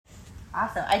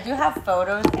Awesome. I do have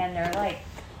photos, and they're like.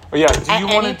 Oh, yeah.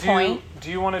 Do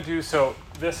you want to do so?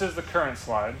 This is the current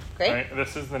slide. Great. Right?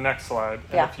 This is the next slide.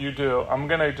 And Yeah. if you do, I'm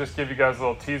gonna just give you guys a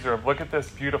little teaser of look at this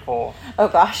beautiful. Oh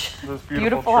gosh. This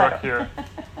beautiful truck here. Is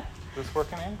this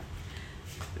working here?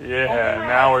 Yeah. Only my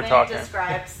Now we're husband talking.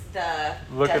 Describes the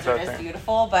Look at desert that as thing.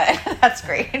 beautiful, but that's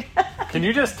great. Can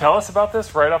you just tell us about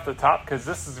this right off the top? Because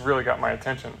this has really got my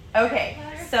attention. Okay,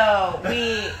 so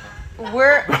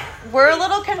we're a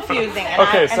little confusing. And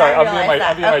Okay, sorry. I'll be my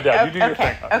dad. Okay, You do your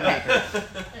thing.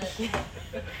 Okay.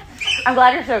 I'm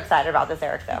glad you're so excited about this,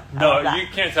 Eric, though. I love No, that. you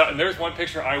can't tell. And there's one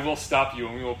picture I will stop you,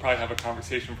 and we will probably have a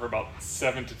conversation for about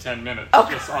 7 to 10 minutes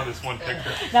Okay. just on this one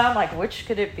picture. Now I'm like, which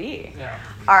could it be? Yeah.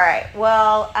 All right.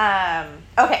 Well,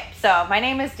 okay. So my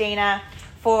name is Dana.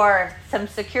 For some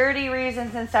security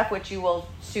reasons and stuff, which you will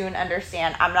soon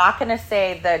understand, I'm not going to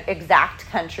say the exact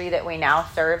country that we now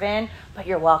serve in, but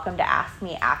you're welcome to ask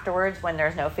me afterwards when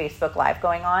there's no Facebook Live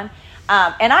going on.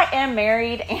 And I am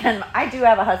married, and I do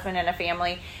have a husband and a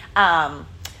family.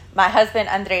 My husband,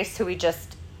 Andres, who we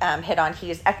just hit on, he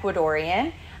is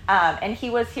Ecuadorian, and he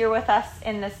was here with us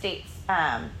in the States.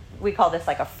 We call this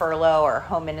like a furlough or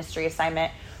home ministry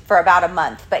assignment for about a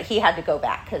month, but he had to go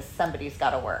back because somebody's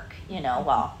got to work,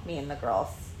 while me and the girls,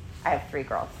 I have 3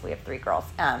 girls. We have 3 girls.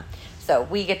 So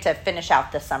we get to finish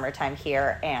out the summertime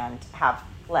here and have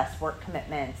less work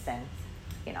commitments and,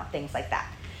 things like that.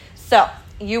 So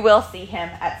you will see him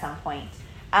at some point.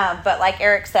 But like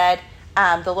Eric said,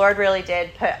 the Lord really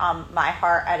did put on my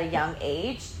heart at a young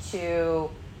age to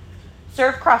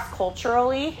serve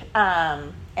cross-culturally.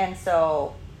 And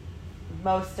so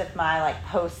most of my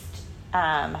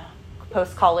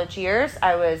post-college years,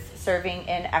 I was serving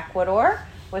in Ecuador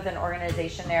with an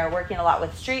organization there, working a lot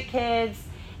with street kids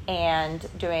and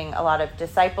doing a lot of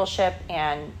discipleship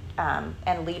and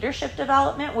leadership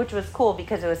development, which was cool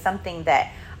because it was something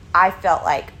that I felt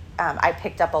like I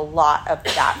picked up a lot of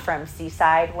that from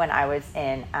Seaside when I was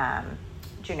in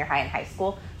junior high and high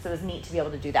school. So it was neat to be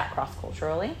able to do that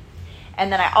cross-culturally.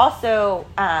 And then I also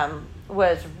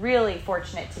was really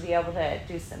fortunate to be able to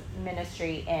do some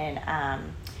ministry in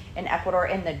Ecuador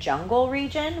in the jungle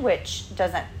region, which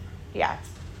doesn't, it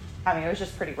was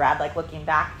just pretty rad, looking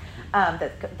back,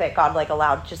 that God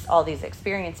allowed just all these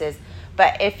experiences.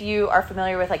 But if you are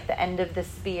familiar with the End of the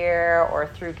Spear or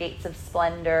Through Gates of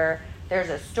Splendor, there's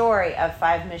a story of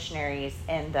 5 missionaries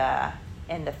in the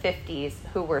 50s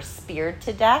who were speared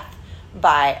to death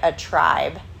by a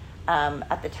tribe.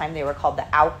 At the time they were called the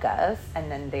Aucas,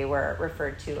 and then they were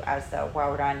referred to as the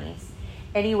Guaranis.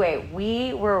 Anyway,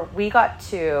 we got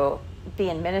to be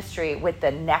in ministry with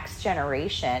the next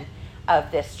generation of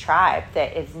this tribe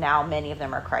that is now, many of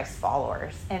them are Christ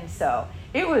followers. And so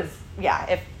it was,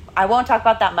 if I won't talk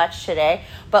about that much today,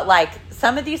 but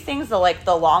some of these things,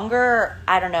 the longer,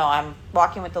 I don't know, I'm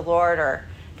walking with the Lord or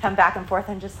come back and forth,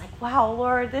 I'm just wow,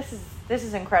 Lord, this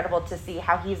is incredible to see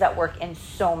how he's at work in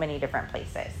so many different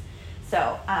places.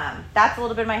 So that's a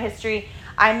little bit of my history.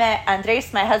 I met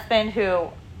Andres, my husband, who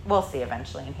we'll see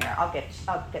eventually in here. I'll get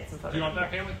some photos. Do you want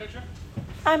that family picture?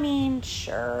 I mean,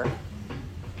 sure.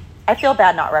 I feel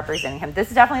bad not representing him. This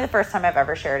is definitely the first time I've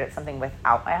ever shared something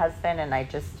without my husband, and I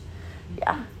just,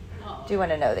 do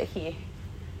want to know that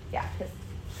because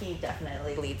he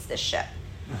definitely leads this ship.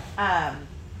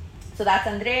 So that's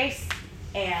Andres,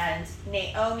 and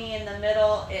Naomi in the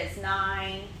middle is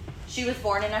 9. She was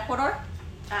born in Ecuador.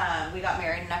 We got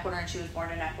married in Ecuador, and she was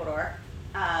born in Ecuador.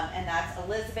 And that's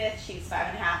Elizabeth. She's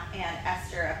 5.5, and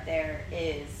Esther up there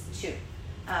is 2.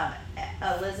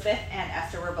 Elizabeth and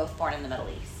Esther were both born in the Middle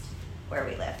East, where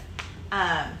we live.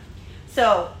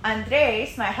 So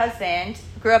Andres, my husband,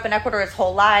 grew up in Ecuador his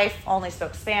whole life, only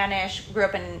spoke Spanish, grew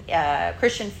up in a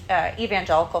Christian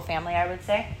evangelical family, I would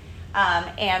say.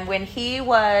 And when he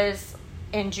was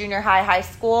in junior high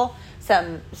school,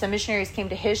 some missionaries came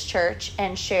to his church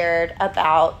and shared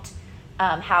about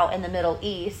how in the Middle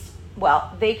East,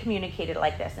 they communicated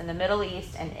like this. In the Middle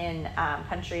East and in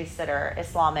countries that are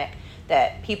Islamic,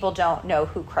 that people don't know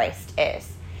who Christ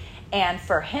is. And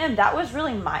for him, that was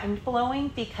really mind-blowing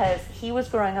because he was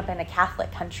growing up in a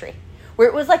Catholic country where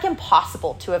it was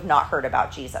impossible to have not heard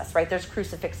about Jesus, right? There's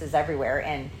crucifixes everywhere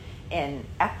in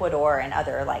Ecuador and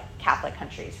other Catholic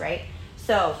countries, right?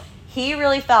 So he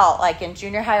really felt in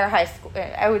junior high or high school,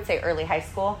 I would say early high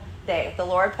school, that the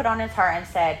Lord put on his heart and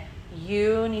said,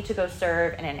 you need to go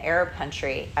serve in an Arab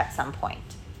country at some point.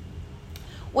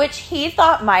 Which he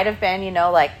thought might have been,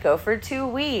 go for 2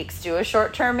 weeks, do a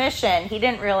short-term mission. He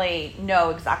didn't really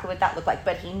know exactly what that looked like,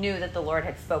 but he knew that the Lord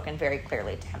had spoken very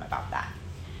clearly to him about that.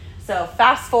 So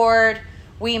fast forward,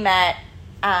 we met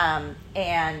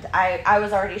And I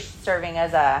was already serving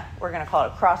as we're going to call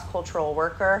it a cross-cultural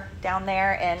worker down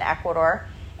there in Ecuador.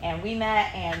 And we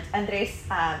met, and Andres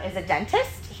is a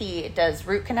dentist. He does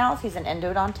root canals. He's an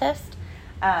endodontist.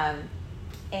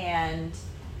 And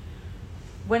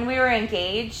when we were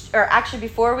engaged, or actually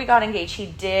before we got engaged, he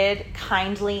did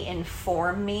kindly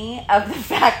inform me of the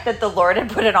fact that the Lord had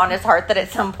put it on his heart that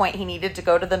at some point he needed to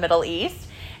go to the Middle East.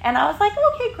 And I was like,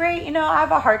 okay, great. I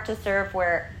have a heart to serve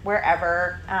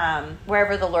wherever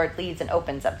the Lord leads and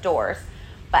opens up doors.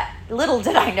 But little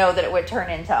did I know that it would turn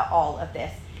into all of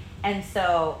this. And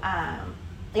so,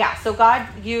 so God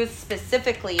used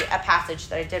specifically a passage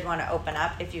that I did want to open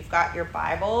up. If you've got your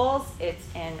Bibles, it's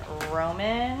in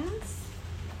Romans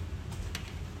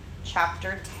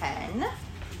chapter 10.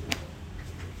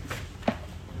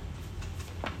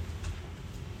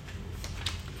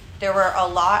 There were a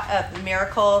lot of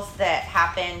miracles that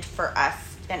happened for us.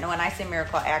 And when I say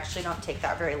miracle, I actually don't take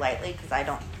that very lightly, because I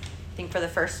don't think for the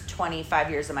first 25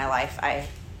 years of my life, I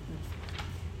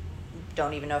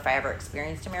don't even know if I ever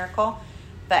experienced a miracle.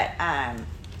 But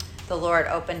the Lord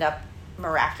opened up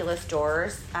miraculous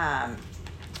doors.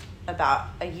 About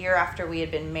a year after we had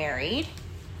been married,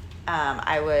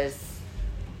 I was,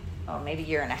 maybe a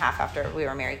year and a half after we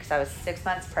were married, because I was 6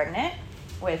 months pregnant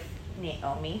with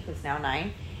Naomi, who's now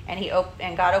 9.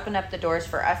 And God opened up the doors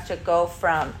for us to go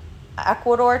from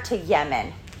Ecuador to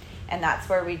Yemen. And that's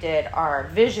where we did our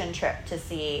vision trip to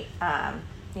see,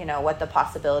 what the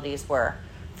possibilities were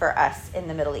for us in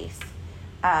the Middle East.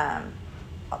 I'll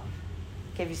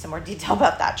give you some more detail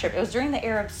about that trip. It was during the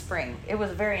Arab Spring. It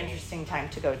was a very interesting time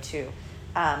to go to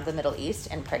the Middle East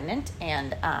and pregnant.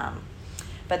 And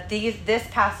but this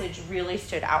passage really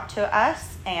stood out to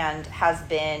us and has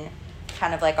been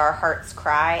kind of like our heart's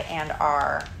cry and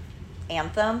our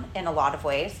anthem in a lot of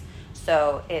ways.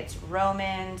 So it's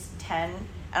Romans 10,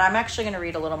 and I'm actually going to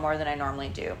read a little more than I normally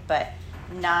do, but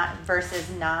not verses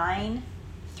 9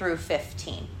 through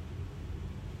 15.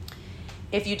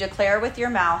 If you declare with your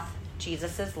mouth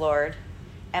Jesus is Lord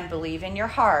and believe in your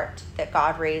heart that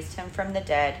God raised him from the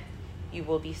dead, you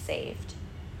will be saved.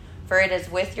 For it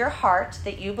is with your heart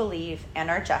that you believe and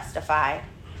are justified,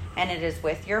 and it is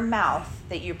with your mouth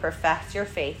that you profess your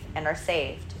faith and are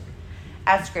saved.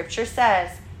 As Scripture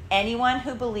says, anyone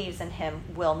who believes in him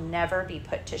will never be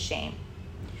put to shame.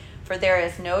 For there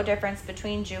is no difference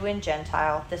between Jew and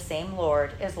Gentile. The same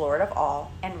Lord is Lord of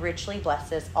all and richly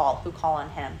blesses all who call on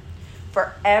him.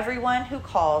 For everyone who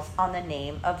calls on the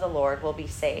name of the Lord will be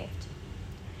saved.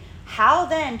 How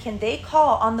then can they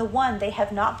call on the one they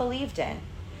have not believed in?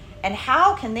 And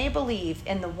how can they believe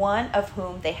in the one of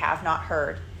whom they have not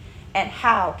heard? And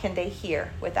how can they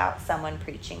hear without someone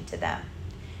preaching to them?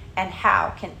 And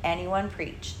how can anyone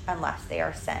preach unless they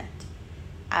are sent?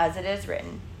 As it is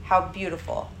written, how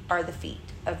beautiful are the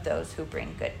feet of those who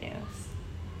bring good news.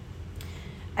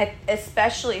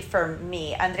 Especially for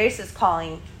me, Andres is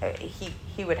calling,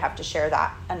 he would have to share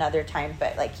that another time,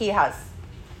 but like he has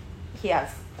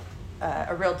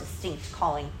a real distinct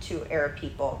calling to Arab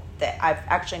people that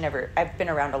I've been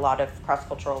around a lot of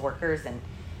cross-cultural workers, and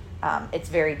it's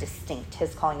very distinct.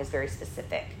 His calling is very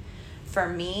specific. For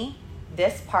me,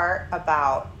 this part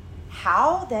about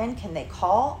how then can they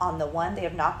call on the one they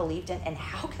have not believed in, and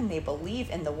how can they believe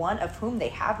in the one of whom they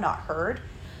have not heard?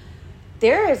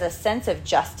 There is a sense of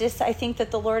justice, I think,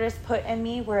 that the Lord has put in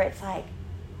me, where it's like,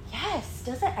 yes,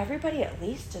 doesn't everybody at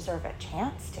least deserve a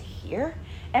chance to hear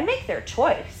and make their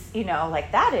choice?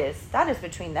 Like that is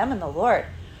between them and the Lord.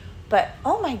 But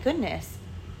oh my goodness,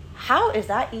 how is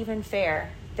that even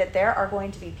fair that there are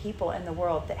going to be people in the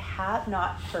world that have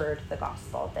not heard the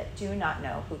gospel, that do not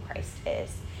know who Christ is?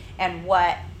 And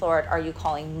what, Lord, are you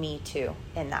calling me to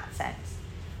in that sense?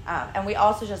 And we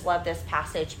also just love this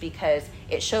passage because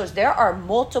it shows there are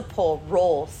multiple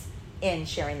roles in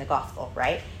sharing the gospel,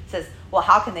 right? It says, well,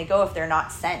 how can they go if they're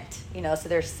not sent? So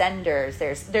there's senders,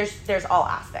 there's all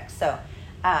aspects. So,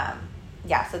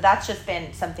 so that's just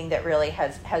been something that really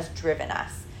has driven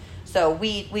us. So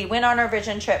we went on our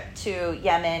vision trip to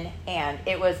Yemen, and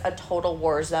it was a total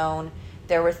war zone.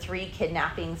 There were 3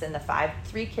 kidnappings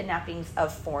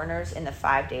of foreigners in the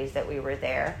 5 days that we were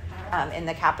there, in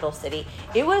the capital city.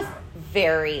 It was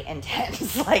very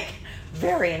intense,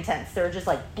 very intense. There were just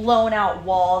blown out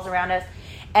walls around us.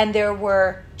 And there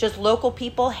were just local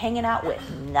people hanging out with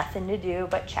nothing to do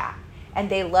but chat. And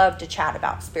they loved to chat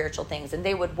about spiritual things. And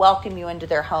they would welcome you into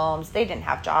their homes. They didn't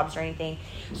have jobs or anything.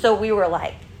 So we were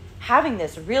having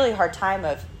this really hard time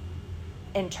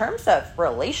in terms of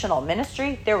relational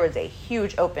ministry, there was a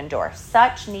huge open door.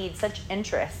 Such need, such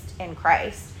interest in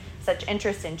Christ, such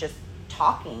interest in just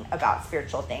talking about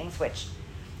spiritual things, which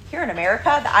here in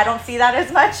America, I don't see that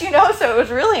as much, so it was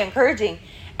really encouraging.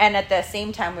 And at the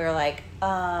same time, we were like,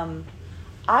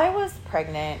 I was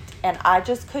pregnant and I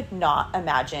just could not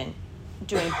imagine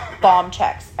doing bomb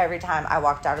checks every time I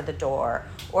walked out of the door,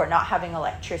 or not having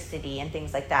electricity and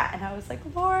things like that. And I was like,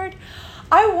 Lord,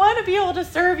 I want to be able to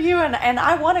serve you, and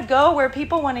I want to go where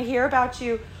people want to hear about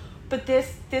you, but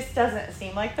this doesn't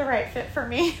seem like the right fit for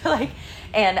me.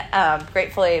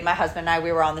 Gratefully, my husband and I,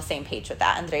 we were on the same page with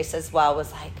that. Andres as well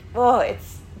was like,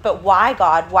 but why,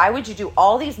 God? Why would you do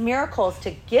all these miracles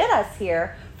to get us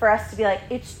here for us to be like,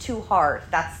 it's too hard?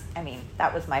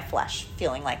 That was my flesh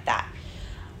feeling like that.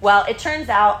 Well, it turns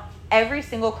out every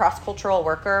single cross-cultural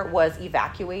worker was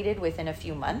evacuated within a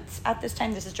few months at this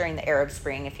time. This is during the Arab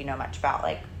Spring, if you know much about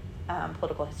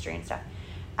political history and stuff.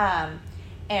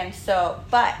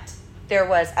 But there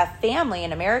was a family,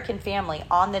 an American family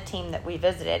on the team that we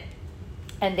visited,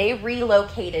 and they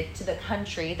relocated to the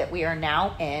country that we are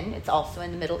now in. It's also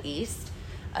in the Middle East,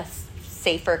 a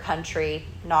safer country,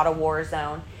 not a war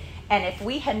zone. And if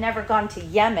we had never gone to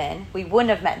Yemen, we wouldn't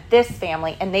have met this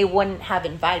family, and they wouldn't have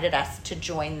invited us to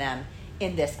join them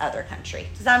in this other country.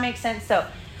 Does that make sense? So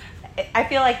I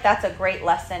feel like that's a great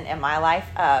lesson in my life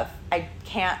of I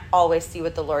can't always see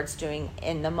what the Lord's doing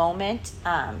in the moment,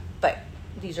 but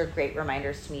these are great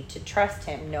reminders to me to trust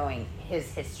him, knowing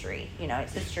his history,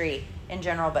 his history in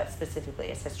general, but specifically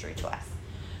his history to us.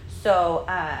 So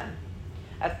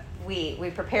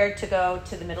we prepared to go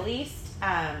to the Middle East.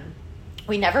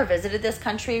 We never visited this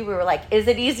country. We were like, is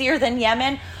it easier than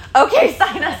Yemen? Okay,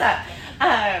 sign us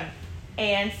up.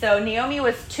 And so Naomi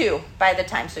was 2 by the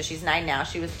time. So she's 9 now.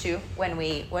 She was 2 when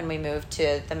we moved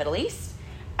to the Middle East.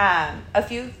 A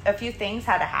few things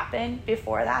had to happen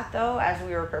before that, though, as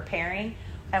we were preparing.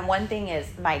 And one thing is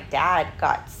my dad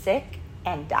got sick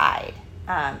and died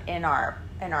in our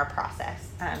process.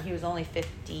 He was only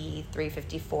 53,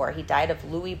 54. He died of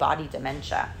Lewy body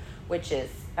dementia, which is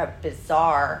a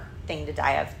bizarre thing to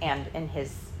die of, and in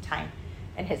his time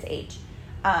and his age.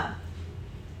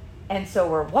 And so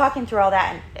we're walking through all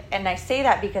that, and I say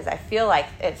that because I feel like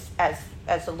it's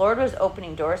as the Lord was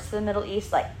opening doors to the Middle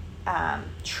East,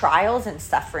 trials and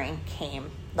suffering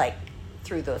came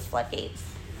through those floodgates.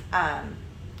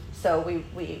 So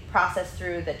we processed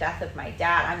through the death of my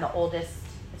dad. I'm the oldest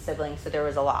sibling, so there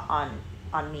was a lot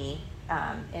on me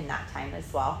in that time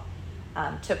as well.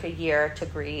 Took a year to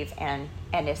grieve, and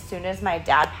as soon as my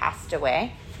dad passed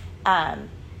away,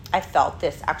 I felt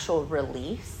this actual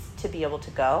release to be able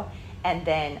to go. And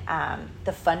then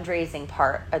the fundraising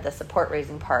part, or the support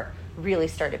raising part, really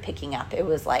started picking up. It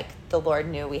was like the Lord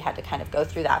knew we had to kind of go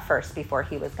through that first before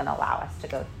he was going to allow us to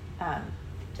go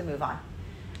to move on.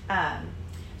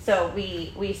 So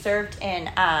we served in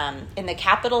the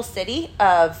capital city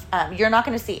of. You're not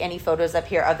going to see any photos up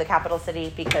here of the capital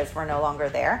city because we're no longer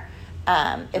there.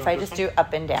 If I just do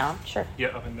up and down, sure. Yeah,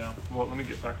 up and down. Well, let me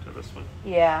get back to this one.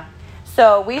 Yeah.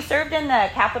 So we served in the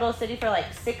capital city for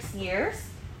 6 years.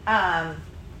 And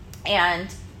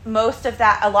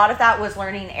a lot of that was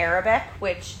learning Arabic,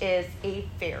 which is a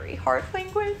very hard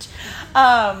language.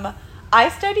 I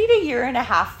studied a year and a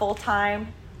half full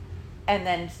time, and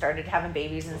then started having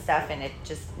babies and stuff, and it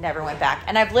just never went back.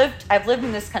 And I've lived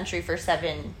in this country for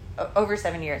over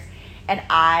 7 years, and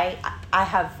I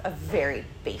have a very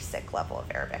basic level of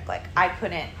Arabic. I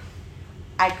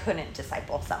couldn't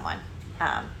disciple someone.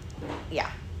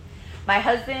 My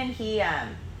husband,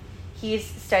 he's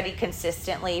studied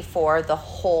consistently for the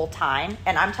whole time,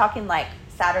 and I'm talking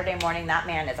Saturday morning, that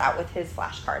man is out with his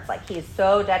flashcards. He's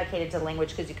so dedicated to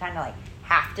language, because you kind of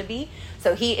have to be.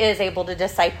 So he is able to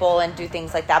disciple and do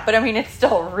things like that, but it's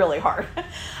still really hard.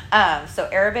 So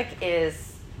Arabic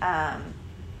is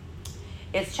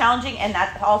challenging, and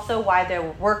that's also why the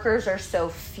workers are so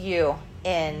few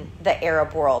in the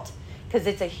Arab world, because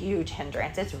it's a huge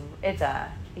hindrance.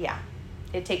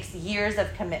 It takes years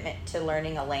of commitment to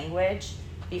learning a language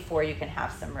before you can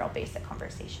have some real basic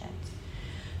conversations.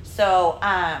 So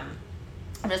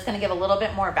I'm just going to give a little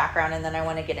bit more background, and then I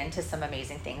want to get into some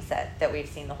amazing things that we've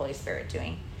seen the Holy Spirit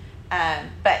doing.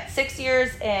 But 6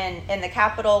 years in the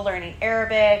capital, learning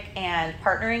Arabic and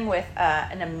partnering with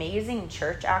an amazing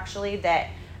church, actually, that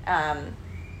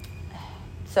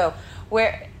so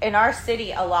where in our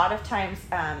city, a lot of times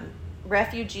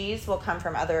refugees will come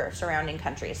from other surrounding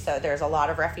countries. So there's a lot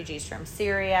of refugees from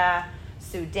Syria,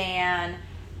 Sudan,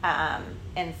 and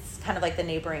it's kind of the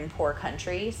neighboring poor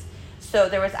countries. So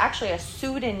there was actually a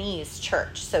Sudanese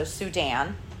church, so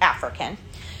Sudan, African.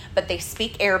 but they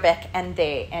speak Arabic, and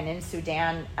in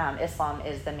Sudan, Islam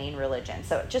is the main religion.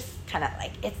 So it just kind of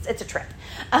like, it's a trip.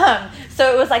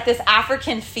 So it was like this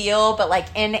African feel, but like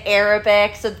in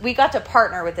Arabic. So we got to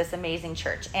partner with this amazing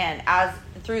church. And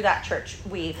through that church,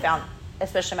 we found,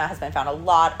 especially my husband, found a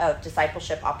lot of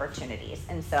discipleship opportunities.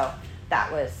 And so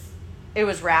it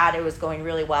was rad. It was going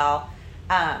really well.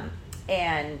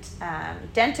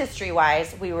 Dentistry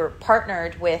wise, we were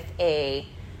partnered with a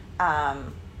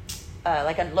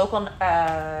local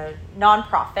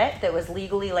nonprofit that was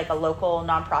legally like a local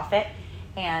nonprofit.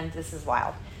 And this is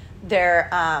wild. There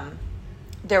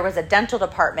was a dental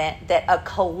department that a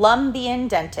Colombian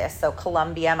dentist, so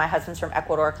Colombia, my husband's from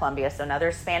Ecuador, Colombia, so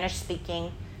another Spanish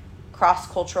speaking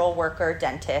cross-cultural worker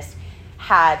dentist,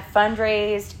 had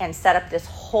fundraised and set up this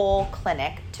whole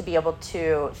clinic to be able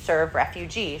to serve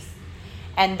refugees.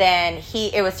 And then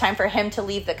it was time for him to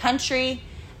leave the country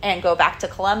and go back to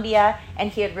Colombia.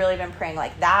 And he had really been praying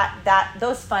like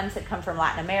those funds had come from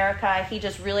Latin America. He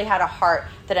just really had a heart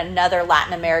that another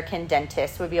Latin American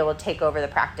dentist would be able to take over the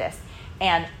practice.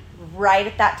 And right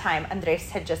at that time, Andres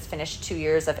had just finished 2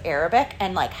 years of Arabic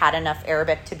and like had enough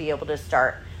Arabic to be able to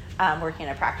start working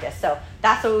in a practice. So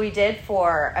that's what we did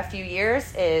for a few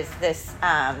years, is this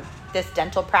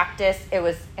dental practice. It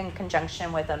was in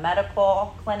conjunction with a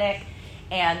medical clinic,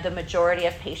 and the majority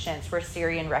of patients were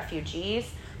Syrian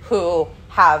refugees who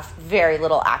have very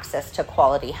little access to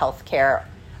quality health care,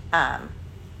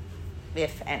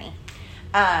 if any.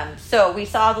 So we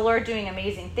saw the Lord doing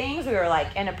amazing things. We were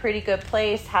like in a pretty good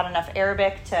place, had enough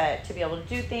Arabic to be able to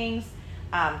do things.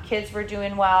 Kids were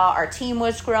doing well. Our team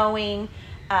was growing.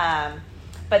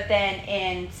 But then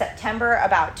in September,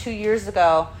 about 2 years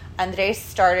ago, Andres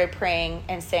started praying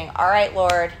and saying, all right,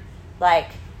 Lord, like,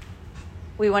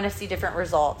 we want to see different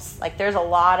results. Like, there's a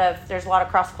lot of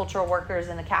cross-cultural workers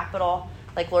in the capital.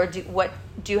 Like, Lord,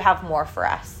 do you have more for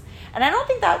us? And I don't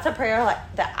think that's a prayer like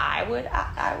that I would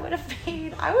have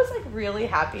made. I was like really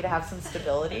happy to have some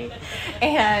stability.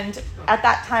 And at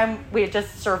that time, we had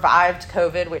just survived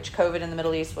COVID, which COVID in the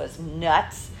Middle East was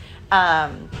nuts.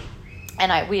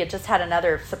 We had just had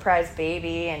another surprise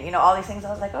baby, and all these things.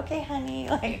 I was like, okay, honey,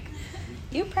 like,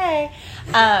 you pray.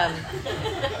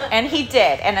 And he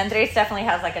did. And Andres definitely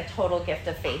has like a total gift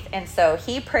of faith. And so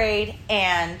he prayed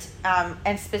and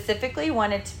specifically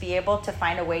wanted to be able to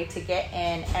find a way to get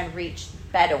in and reach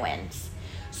Bedouins.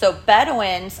 So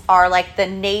Bedouins are like the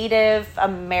Native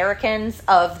Americans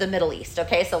of the Middle East.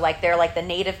 Okay. So like, they're like the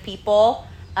native people,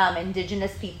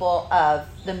 indigenous people of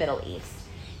the Middle East.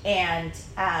 And,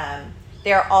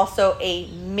 they're also a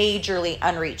majorly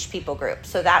unreached people group.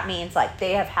 So that means like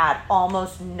they have had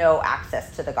almost no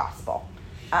access to the gospel.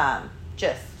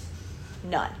 Just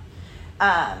none.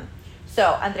 So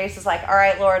Andres is like, all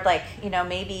right, Lord, like,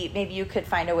 maybe you could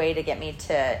find a way to get me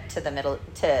to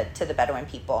the Bedouin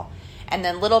people. And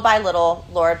then little by little,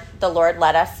 the Lord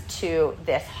led us to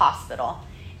this hospital.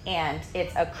 And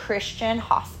it's a Christian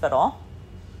hospital.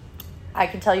 I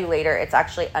can tell you later, it's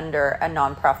actually under a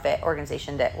nonprofit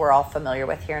organization that we're all familiar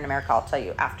with here in America. I'll tell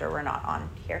you after, we're not on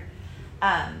here.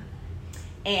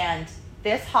 And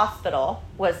this hospital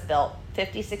was built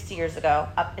 50, 60 years ago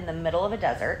up in the middle of a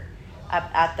desert, up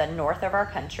at the north of our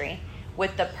country,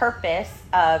 with the purpose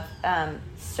of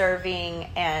serving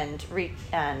and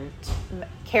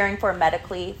caring for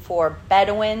medically for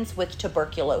Bedouins with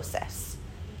tuberculosis.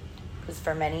 Because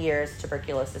for many years,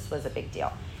 tuberculosis was a big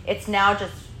deal. It's now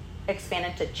just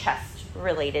expanded to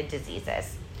chest-related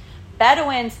diseases.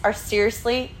 Bedouins are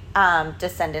seriously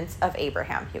descendants of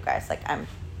Abraham, you guys. Like, I'm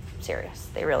serious.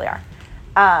 They really are.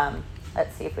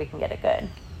 Let's see if we can get it good.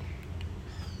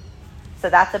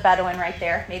 So that's a Bedouin right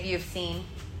there. Maybe you've seen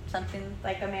something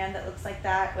like a man that looks like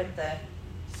that with the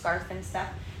scarf and stuff.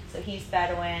 So he's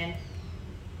Bedouin.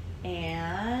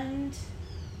 And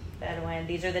Bedouin.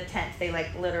 These are the tents. They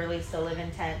like literally still live in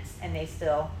tents, and they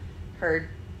still herd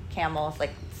camels,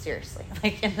 like seriously,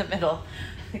 like in the middle.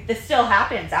 This still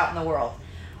happens out in the world.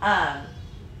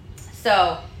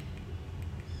 So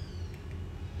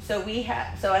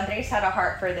Andres had a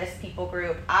heart for this people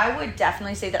group. I would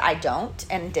definitely say that I don't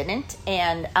and didn't,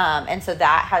 and so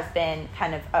that has been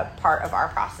kind of a part of our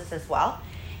process as well.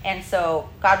 And so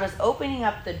God was opening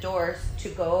up the doors to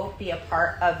go be a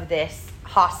part of this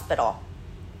hospital.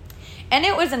 And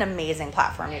it was an amazing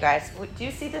platform, you guys. Do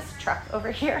you see this truck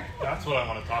over here? That's what I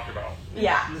want to talk about.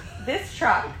 Yeah. This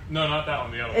truck. No, not that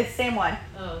one. The other one. It's the same one.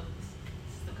 Oh.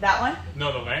 That one?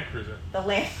 No, the Land Cruiser. The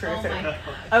Land Cruiser. Oh my God.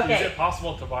 Okay. Is it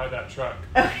possible to buy that truck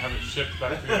and have it shipped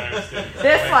back to the United States?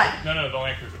 This one. No, the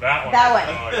Land Cruiser. That one. That one.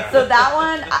 Oh, yeah. So that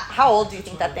one, how old do you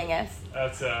think that thing is?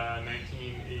 That's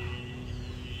 1980.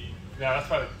 Yeah, that's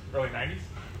probably early 90s.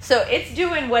 So it's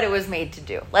doing what it was made to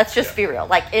do. Let's just be real.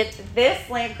 Like this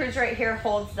Land Cruiser right here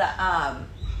holds the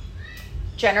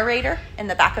generator in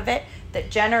the back of it that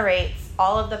generates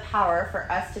all of the power for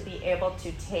us to be able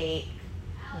to take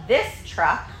this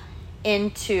truck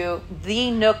into the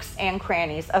nooks and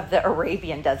crannies of the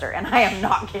Arabian desert. And I am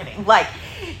not kidding. Like,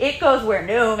 it goes where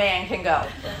no man can go.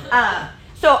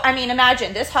 So, I mean,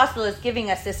 imagine this hospital is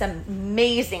giving us this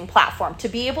amazing platform to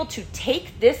be able to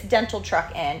take this dental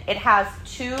truck in. It has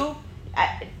two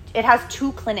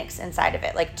clinics inside of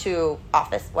it, like 2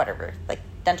 office, whatever, like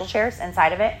dental chairs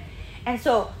inside of it. And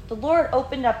so the Lord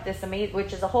opened up this amazing,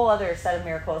 which is a whole other set of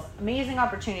miracles, amazing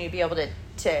opportunity to be able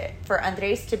for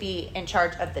Andres to be in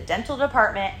charge of the dental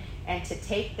department and to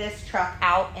take this truck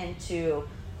out into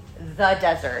the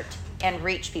desert and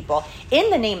reach people in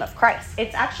the name of Christ.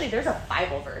 It's actually, there's a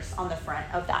Bible verse on the front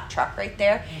of that truck right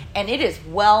there. And it is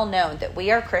well known that we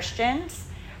are Christians.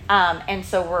 And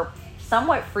so we're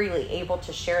somewhat freely able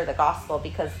to share the gospel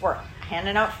because we're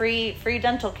handing out free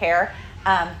dental care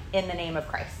in the name of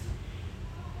Christ.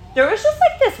 There was just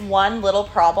like this one little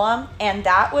problem, and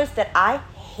that was that I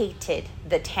hated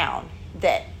the town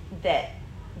that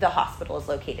the hospital is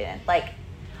located in. Like,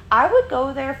 I would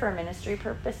go there for ministry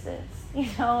purposes,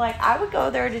 like I would go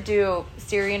there to do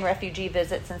Syrian refugee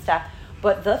visits and stuff.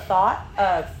 But the thought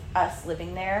of us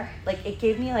living there, like, it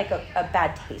gave me like a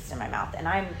bad taste in my mouth. And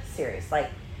I'm serious. Like,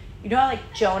 how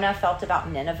like Jonah felt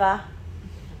about Nineveh?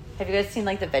 Have you guys seen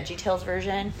like the VeggieTales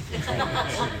version?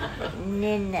 Like,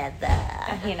 Nineveh,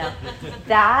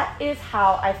 That is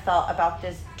how I felt about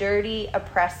this dirty,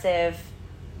 oppressive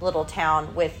little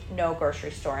town with no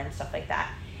grocery store and stuff like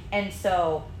that. And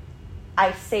so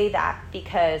I say that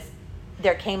because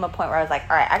there came a point where I was like,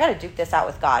 all right, I got to duke this out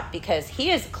with God because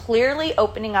he is clearly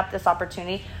opening up this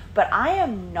opportunity, but I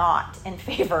am not in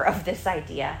favor of this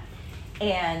idea.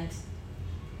 And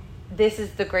this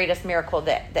is the greatest miracle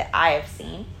that I have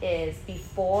seen is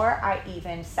before I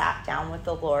even sat down with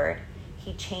the Lord,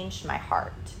 he changed my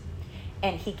heart.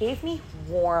 And he gave me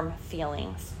warm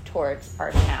feelings towards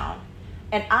our town.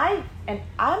 And I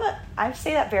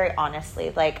say that very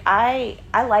honestly. Like, I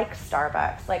like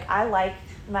Starbucks. Like, I like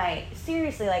my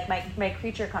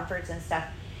creature comforts and stuff.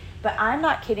 But I'm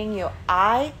not kidding you.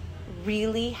 I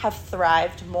really have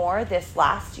thrived more this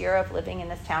last year of living in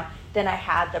this town than I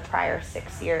had the prior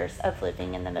 6 years of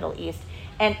living in the Middle East.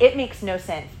 And it makes no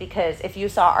sense because if you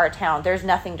saw our town, there's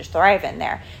nothing to thrive in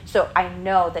there. So I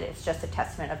know that it's just a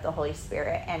testament of the Holy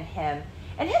Spirit and him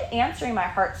answering my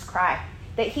heart's cry.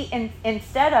 That he,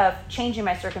 instead of changing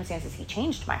my circumstances, he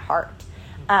changed my heart.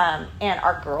 And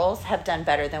our girls have done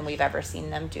better than we've ever seen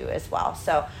them do as well.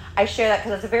 So I share that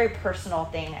because it's a very personal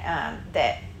thing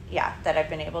that I've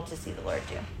been able to see the Lord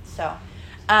do. So,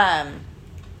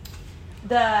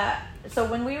 so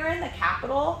when we were in the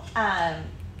capital,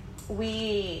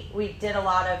 we did a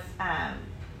lot of,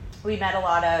 we met a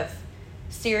lot of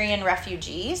Syrian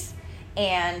refugees.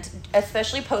 And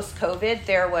especially post-COVID,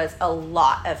 there was a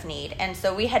lot of need. And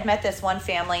so we had met this one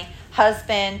family,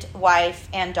 husband, wife,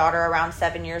 and daughter around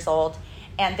 7 years old.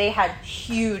 And they had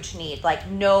huge need, like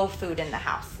no food in the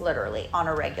house, literally, on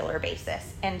a regular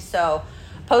basis. And so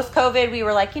post-COVID, we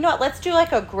were like, you know what, let's do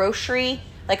like a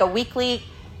weekly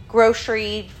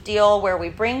grocery deal where we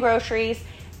bring groceries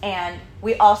and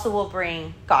we also will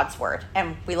bring God's word.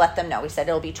 And we let them know. We said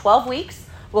it'll be 12 weeks.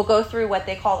 We'll go through what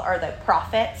they call are the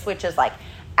prophets, which is like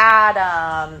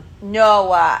Adam,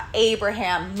 Noah,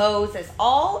 Abraham, Moses,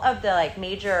 all of the like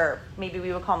major, maybe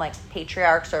we would call them like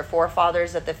patriarchs or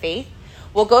forefathers of the faith.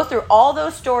 We'll go through all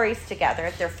those stories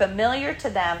together. They're familiar to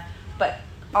them, but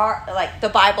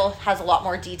the Bible has a lot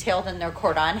more detail than their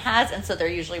Quran has, and so they're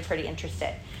usually pretty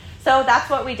interested. So that's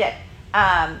what we did.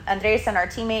 Andres and our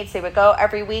teammates, they would go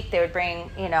every week. They would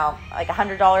bring, like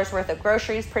 $100 worth of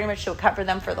groceries, pretty much to cover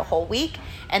them for the whole week.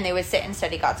 And they would sit and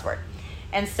study God's word.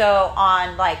 And so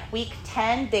on like week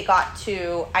 10, they got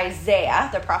to Isaiah,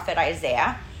 the prophet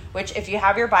Isaiah, which if you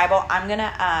have your Bible, I'm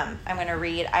going to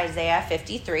read Isaiah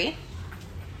 53.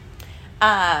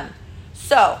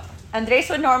 So Andres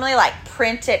would normally like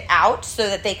print it out so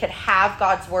that they could have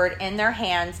God's word in their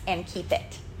hands and keep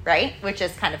it, right? Which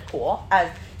is kind of cool.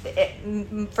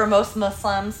 For most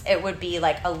Muslims, it would be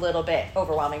like a little bit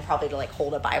overwhelming probably to like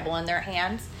hold a Bible in their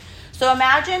hands. So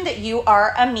imagine that you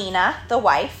are Amina, the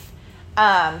wife,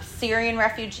 Syrian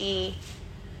refugee.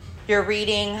 You're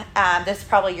reading, this is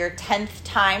probably your 10th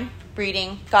time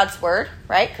reading God's word,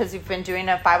 right? Because you've been doing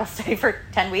a Bible study for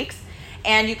 10 weeks.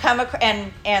 And you come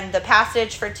and the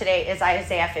passage for today is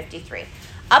Isaiah 53.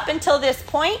 Up until this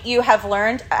point, you have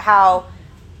learned how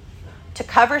to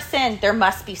cover sin, there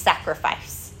must be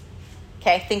sacrifice.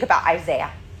 Okay, think about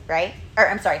Isaiah. right? Or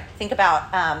I'm sorry, think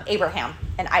about Abraham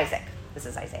and Isaac. This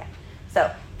is Isaiah. So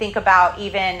think about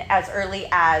even as early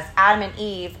as Adam and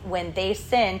Eve, when they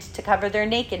sinned to cover their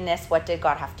nakedness, what did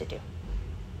God have to do?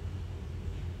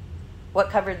 What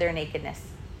covered their nakedness?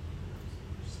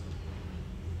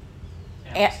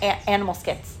 Animal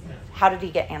skins. How did he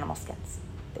get animal skins?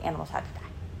 The animals had to die,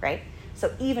 right?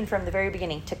 So even from the very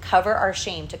beginning, to cover our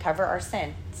shame, to cover our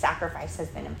sin, sacrifice has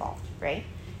been involved, right?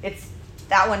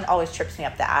 That one always trips me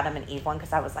up, the Adam and Eve one,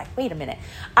 because I was like, wait a minute,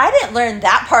 I didn't learn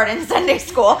that part in Sunday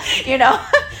school, you know?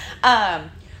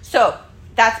 So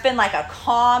that's been like a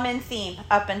common theme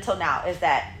up until now, is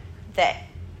that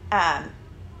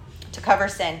to cover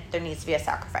sin, there needs to be a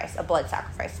sacrifice, a blood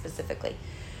sacrifice specifically.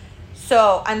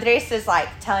 So Andres is like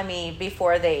telling me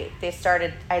before they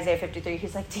started Isaiah 53,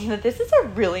 he's like, Dina, this is a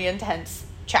really intense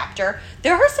chapter.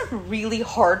 There are some really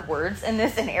hard words in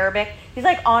this in Arabic. He's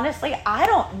like, honestly, I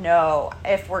don't know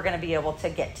if we're going to be able to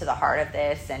get to the heart of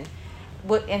this. And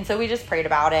so we just prayed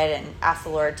about it and asked the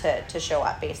Lord to show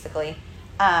up, basically.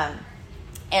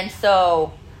 And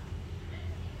so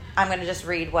I'm going to just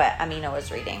read what Amina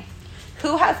was reading.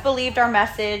 Who has believed our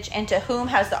message, and to whom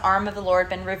has the arm of the Lord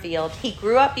been revealed? He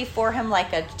grew up before him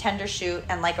like a tender shoot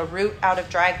and like a root out of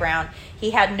dry ground. He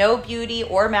had no beauty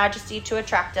or majesty to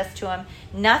attract us to him,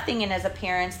 nothing in his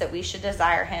appearance that we should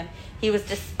desire him. He was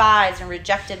despised and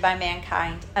rejected by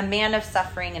mankind, a man of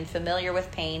suffering and familiar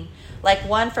with pain. Like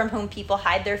one from whom people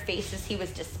hide their faces, he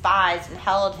was despised and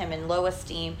held him in low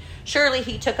esteem. Surely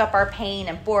he took up our pain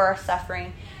and bore our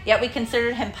suffering. Yet we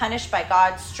considered him punished by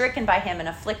God, stricken by him and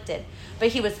afflicted. But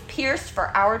he was pierced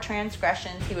for our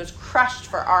transgressions. He was crushed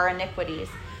for our iniquities.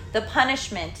 The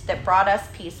punishment that brought us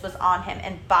peace was on him,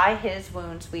 and by his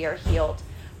wounds we are healed.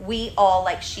 We all,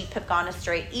 like sheep, have gone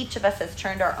astray. Each of us has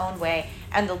turned our own way,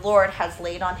 and the Lord has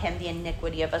laid on him the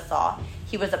iniquity of us all.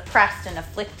 He was oppressed and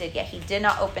afflicted, yet he did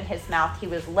not open his mouth. He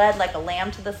was led like a lamb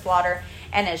to the slaughter,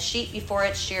 and as sheep before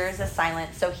its shearers is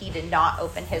silent, so he did not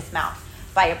open his mouth.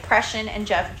 By oppression and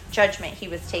judgment he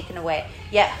was taken away.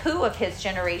 Yet who of his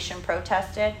generation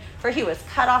protested? For he was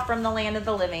cut off from the land of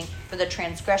the living. For the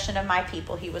transgression of my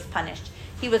people he was punished.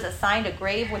 He was assigned a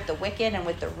grave with the wicked and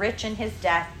with the rich in his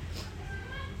death,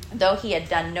 though he had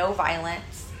done no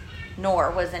violence, nor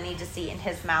was any deceit in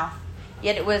his mouth.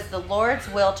 Yet it was the Lord's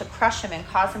will to crush him and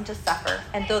cause him to suffer.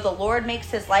 And though the Lord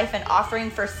makes his life an offering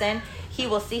for sin, he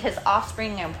will see his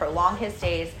offspring and prolong his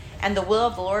days, and the will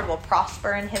of the Lord will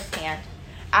prosper in his hand.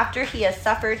 After he has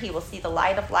suffered, he will see the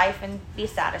light of life and be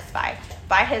satisfied.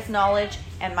 By his knowledge,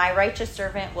 and my righteous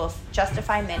servant will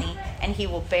justify many, and he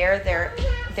will bear their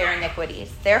iniquities.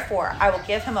 Therefore, I will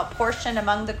give him a portion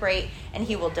among the great, and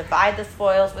he will divide the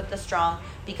spoils with the strong,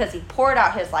 because he poured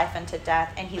out his life unto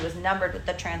death, and he was numbered with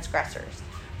the transgressors.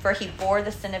 For he bore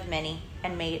the sin of many,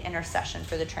 and made intercession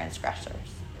for the transgressors.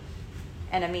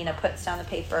 And Amina puts down the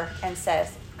paper and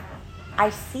says, I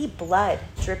see blood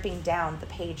dripping down the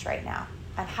page right now.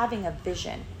 I'm having a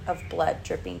vision of blood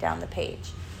dripping down the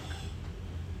page.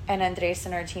 And Andres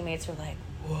and our teammates were like,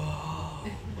 whoa.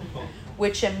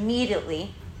 Which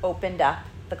immediately opened up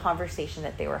the conversation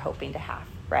that they were hoping to have,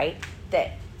 right?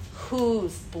 That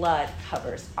whose blood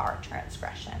covers our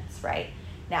transgressions, right?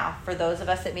 Now, for those of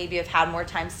us that maybe have had more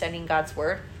time studying God's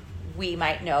word, we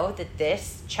might know that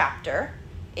this chapter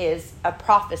is a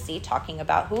prophecy talking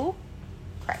about who?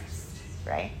 Christ,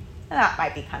 right? And that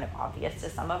might be kind of obvious to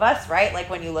some of us, right? Like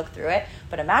when you look through it.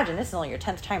 But imagine this is only your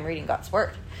 10th time reading God's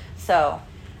word. So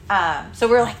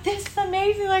we're like, this is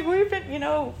amazing. Like we've been,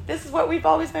 this is what we've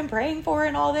always been praying for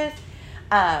and all this.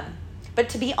 But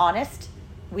to be honest,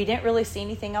 we didn't really see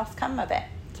anything else come of it.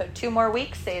 So 2 more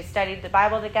weeks, they studied the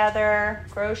Bible together,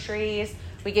 groceries.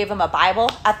 We gave them a Bible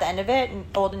at the end of it,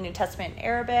 Old and New Testament in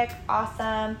Arabic.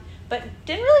 Awesome. But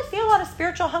didn't really see a lot of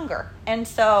spiritual hunger. And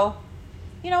so,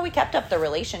 we kept up the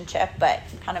relationship, but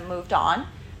kind of moved on.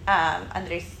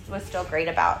 Andres was still great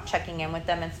about checking in with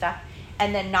them and stuff.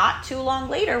 And then not too long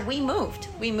later, we moved.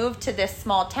 We moved to this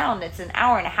small town that's an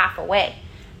hour and a half away.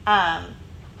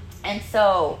 And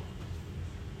so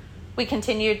we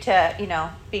continued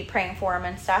to, be praying for him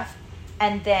and stuff.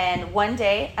 And then one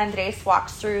day, Andres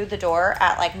walks through the door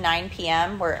at like 9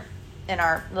 p.m. We're in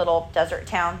our little desert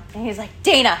town. And he's like,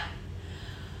 Dana,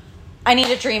 I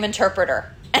need a dream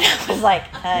interpreter. And I was like,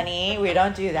 honey, we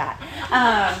don't do that.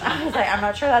 I was like, I'm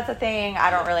not sure that's a thing. I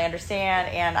don't really understand.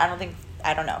 And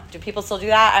I don't know. Do people still do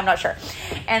that? I'm not sure.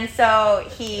 And so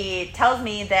he tells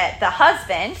me that the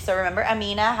husband, so remember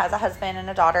Amina has a husband and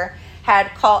a daughter,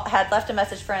 had left a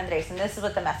message for Andres. And this is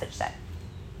what the message said.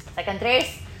 It's like,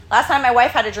 Andres, last time my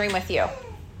wife had a dream with you.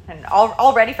 And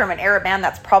already from an Arab man,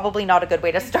 that's probably not a good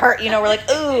way to start. We're like,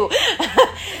 ooh.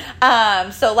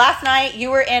 So last night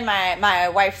you were in my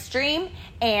wife's dream,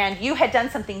 and you had done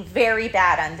something very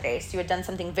bad, Andres. You had done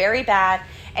something very bad,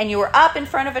 and you were up in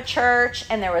front of a church,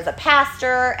 and there was a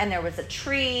pastor, and there was a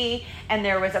tree, and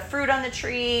there was a fruit on the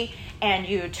tree, and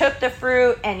you took the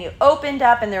fruit, and you opened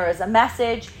up, and there was a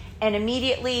message, and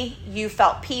immediately you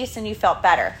felt peace, and you felt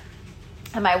better.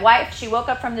 And my wife, she woke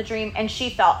up from the dream, and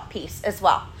she felt peace as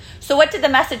well. So what did the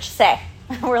message say?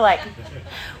 We're like,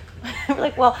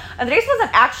 well, Andres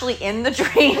wasn't actually in the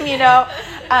dream,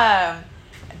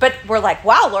 but we're like,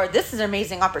 wow, Lord, this is an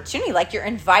amazing opportunity. Like, you're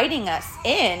inviting us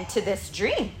into this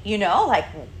dream, like,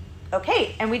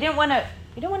 okay. And we didn't want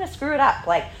to screw it up.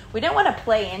 Like, we didn't want to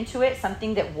play into it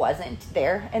something that wasn't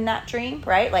there in that dream,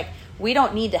 right? Like, we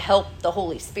don't need to help the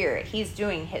Holy Spirit. He's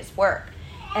doing his work.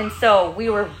 And so we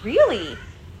were really,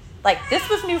 like, this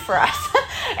was new for us.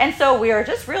 And so we were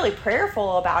just really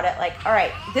prayerful about it. Like, all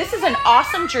right, this is an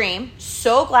awesome dream.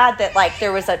 So glad that, like,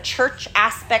 there was a church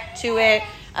aspect to it,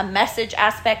 a message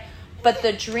aspect. But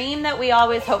the dream that we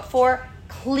always hope for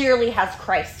clearly has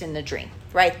Christ in the dream,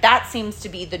 right? That seems to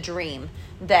be the dream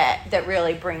that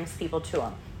really brings people to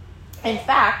him. In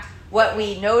fact, what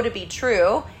we know to be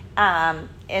true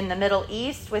in the Middle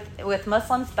East with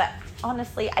Muslims, but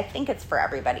honestly, I think it's for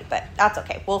everybody, but that's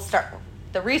okay. We'll start.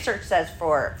 The research says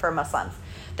for Muslims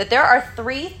that there are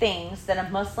 3 things that a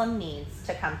Muslim needs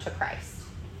to come to Christ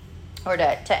or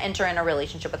to enter in a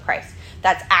relationship with Christ.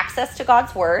 That's access to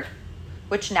God's word,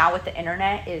 which now with the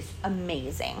internet is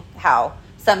amazing how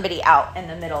somebody out in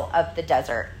the middle of the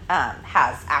desert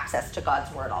has access to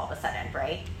God's word all of a sudden,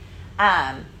 right?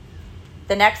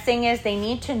 The next thing is they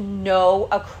need to know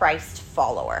a Christ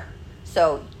follower.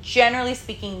 So generally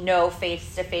speaking, no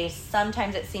face-to-face.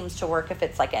 Sometimes it seems to work if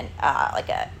it's like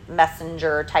a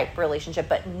messenger type relationship,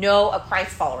 but no a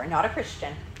Christ follower, not a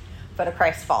Christian, but a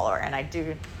Christ follower. And I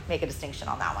do make a distinction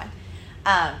on that one.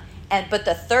 But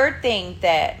the third thing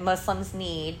that Muslims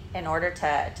need in order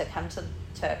to come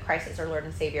to Christ as their Lord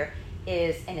and Savior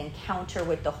is an encounter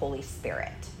with the Holy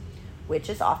Spirit, which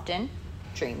is often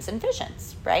dreams and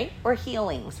visions, right? Or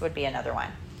healings would be another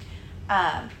one.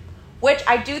 Which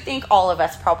I do think all of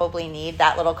us probably need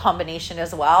that little combination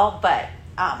as well, but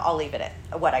I'll leave it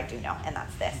at what I do know, and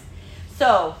that's this.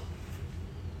 So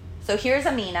here's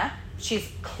Amina. She's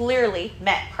clearly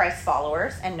met Christ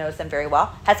followers and knows them very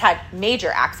well, has had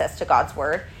major access to God's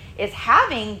word, is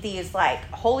having these like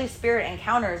Holy Spirit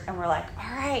encounters, and we're like,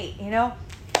 all right,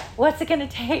 what's it going to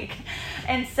take?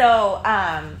 And so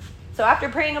after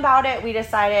praying about it, we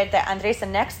decided that Andres, the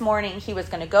next morning, he was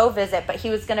going to go visit, but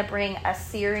he was going to bring a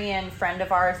Syrian friend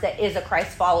of ours that is a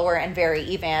Christ follower and very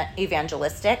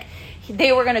evangelistic.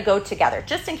 They were going to go together,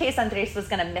 just in case Andres was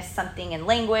going to miss something in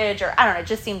language, or I don't know, it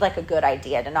just seemed like a good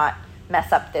idea to not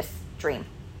mess up this dream.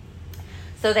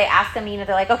 So they asked Amina,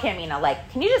 they're like, okay, Amina,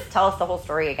 like, can you just tell us the whole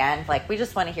story again? Like, we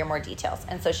just want to hear more details.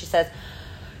 And so she says,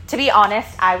 to be honest,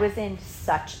 I was in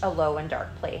such a low and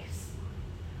dark place.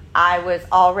 I was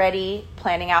already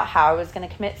planning out how I was going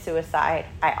to commit suicide.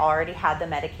 I already had the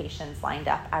medications lined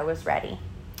up. I was ready.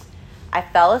 I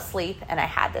fell asleep and I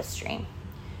had this dream.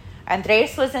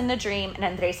 Andres was in the dream, and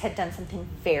Andres had done something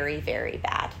very, very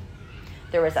bad.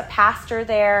 There was a pastor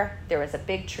there was a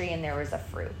big tree, and there was a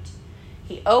fruit.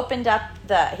 He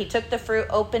took the fruit,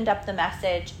 opened up the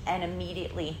message, and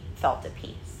immediately felt at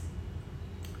peace.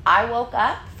 I woke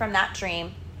up from that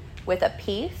dream with a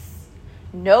peace,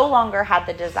 no longer had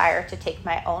the desire to take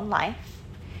my own life.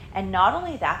 And not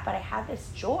only that, but I had this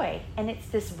joy. And it's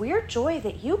this weird joy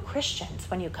that you Christians,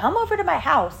 when you come over to my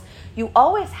house, you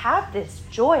always have this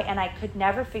joy, and I could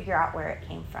never figure out where it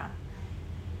came from.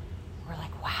 We're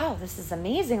like, wow, this is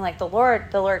amazing. Like the Lord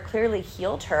clearly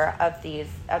healed her of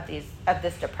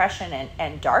this depression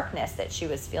and darkness that she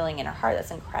was feeling in her heart.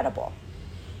 That's incredible.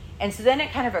 And so then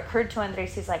it kind of occurred to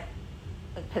Andres, he's like,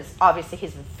 because obviously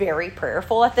he's very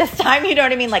prayerful at this time, you know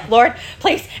what I mean? Like, Lord,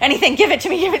 please, anything, give it to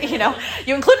me,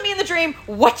 you included me in the dream.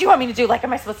 What do you want me to do? Like,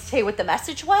 am I supposed to say what the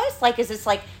message was? Like, is this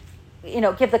like,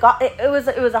 give the God? It was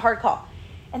a hard call.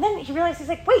 And then he realized, he's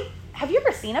like, wait, have you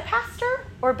ever seen a pastor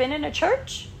or been in a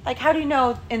church? Like, how do you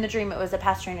know in the dream it was a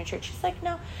pastor in a church? He's like,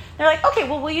 no. They're like, okay,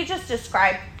 well, will you just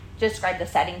describe the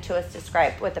setting to us,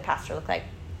 describe what the pastor looked like?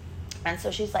 And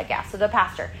so she's like, yeah, so the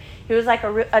pastor, he was like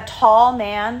a tall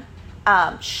man,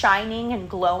 shining and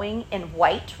glowing in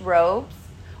white robes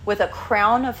with a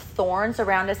crown of thorns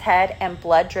around his head and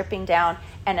blood dripping down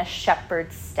and a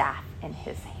shepherd's staff in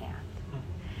his hand.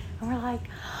 And we're like,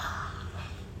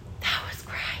 that was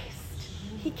Christ.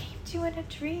 He came to you in a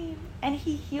dream and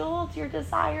he healed your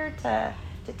desire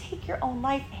to take your own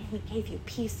life, and he gave you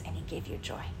peace and he gave you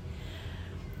joy.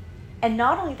 And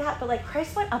not only that, but like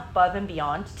Christ went above and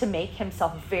beyond to make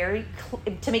himself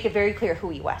to make it very clear who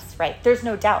he was, right? There's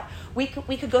no doubt. We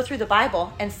could go through the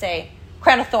Bible and say,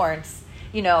 crown of thorns,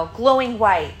 glowing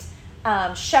white,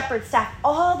 shepherd's staff,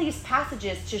 all these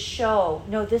passages to show,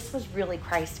 no, this was really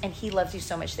Christ, and he loves you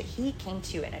so much that he came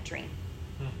to you in a dream.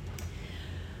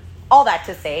 All that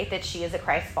to say that she is a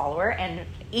Christ follower and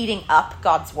eating up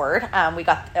God's word. We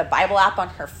got a Bible app on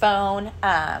her phone.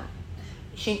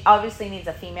 She obviously needs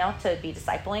a female to be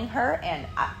discipling her, and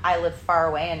I live far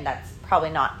away, and that's probably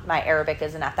not, my Arabic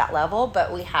isn't at that level,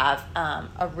 but we have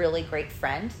a really great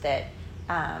friend that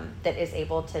is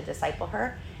able to disciple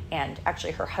her, and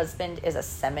actually her husband is a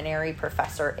seminary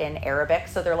professor in Arabic,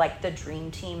 so they're like the dream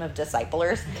team of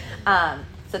disciplers.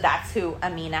 So that's who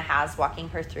Amina has walking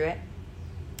her through it.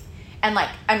 And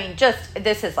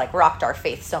this has like rocked our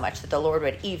faith so much that the Lord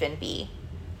would even be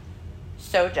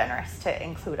so generous to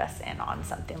include us in on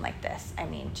something like this.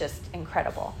 Just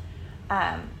incredible.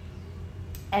 And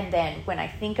then when I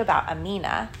think about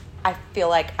Amina, I feel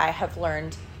like I have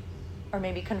learned, or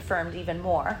maybe confirmed even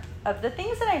more, of the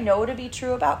things that I know to be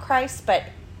true about Christ, but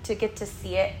to get to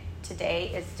see it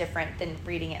today is different than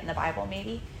reading it in the Bible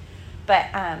maybe. But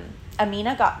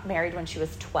Amina got married when she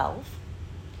was 12.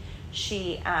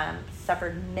 She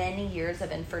suffered many years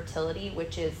of infertility,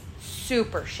 which is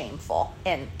super shameful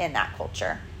in that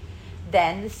culture.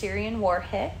 Then the Syrian war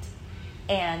hit,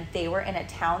 and they were in a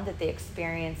town that they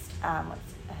experienced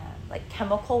like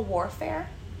chemical warfare.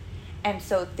 And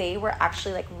so they were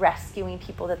actually like rescuing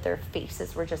people that their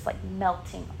faces were just like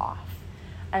melting off.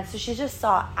 And so she just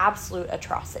saw absolute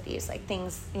atrocities, like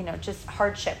things, just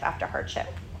hardship after hardship.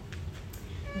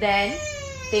 Then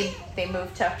they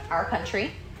moved to our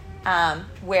country,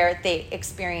 where they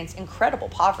experienced incredible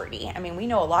poverty. We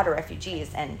know a lot of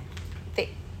refugees, and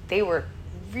they were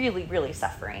really, really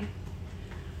suffering.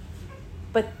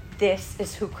 But this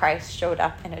is who Christ showed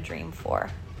up in a dream for.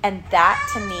 And that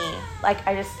to me,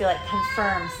 I just feel like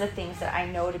confirms the things that I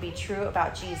know to be true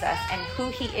about Jesus and who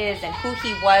he is and who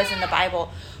he was in the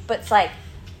Bible. But it's like,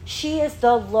 she is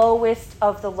the lowest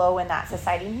of the low in that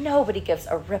society. Nobody gives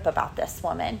a rip about this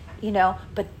woman,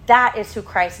 but that is who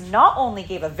Christ not only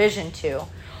gave a vision to,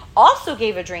 also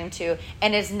gave a dream to,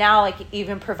 and is now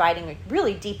even providing a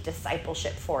really deep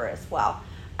discipleship for as well.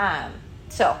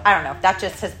 So I don't know, that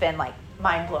just has been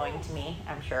mind-blowing to me,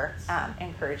 I'm sure,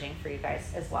 encouraging for you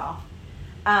guys as well.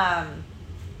 And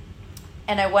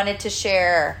I wanted to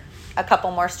share a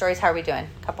couple more stories. How are we doing?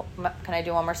 Can I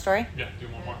do one more story? Yeah, do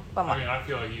one more. One more. I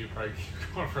feel like you probably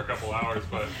keep going for a couple hours,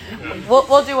 but yeah.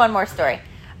 We'll do one more story.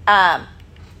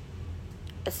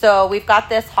 So we've got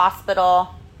this hospital.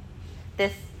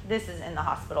 This is in the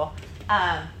hospital.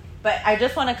 But I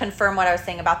just want to confirm what I was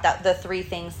saying about the three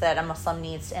things that a Muslim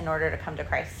needs in order to come to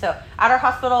Christ. So at our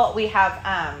hospital, we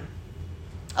have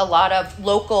a lot of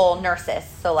local nurses.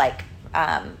 So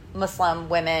Muslim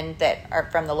women that are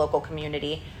from the local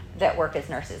community that work as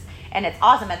nurses. And it's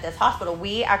awesome at this hospital.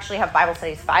 We actually have Bible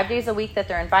studies 5 days a week that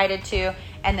they're invited to.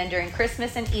 And then during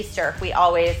Christmas and Easter, we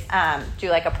always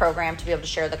do a program to be able to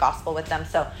share the gospel with them.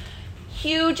 So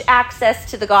huge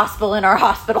access to the gospel in our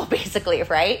hospital, basically,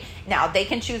 right? Now, they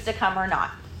can choose to come or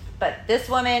not. But this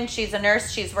woman, she's a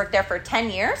nurse. She's worked there for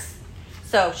 10 years.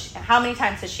 So how many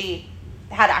times has she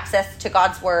had access to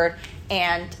God's word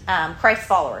and Christ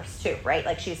followers too,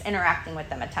 right? She's interacting with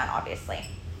them a ton, obviously.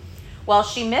 Well,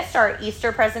 she missed our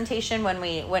Easter presentation when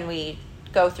we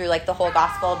go through the whole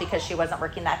gospel because she wasn't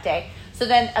working that day. So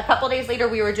then a couple days later,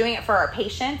 we were doing it for our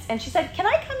patients, and she said, "Can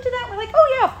I come to that?" We're like,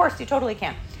 "Oh yeah, of course, you totally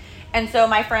can." And so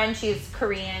my friend, she's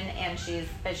Korean, and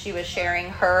she was sharing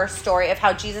her story of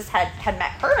how Jesus had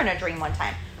met her in a dream one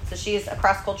time. So she's a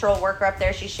cross-cultural worker up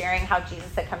there. She's sharing how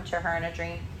Jesus had come to her in a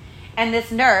dream. And this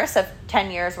nurse of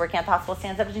 10 years working at the hospital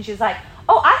stands up, and she's like,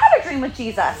 "Oh, I had a dream with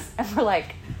Jesus." And we're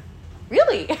like,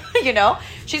 really?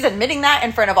 She's admitting that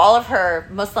in front of all of her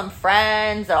Muslim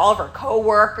friends and all of her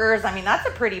coworkers. That's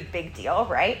a pretty big deal,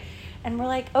 right? And we're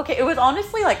like, okay, it was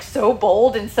honestly so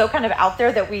bold and so kind of out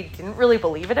there that we didn't really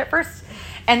believe it at first.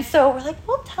 And so we're like,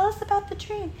 well, tell us about the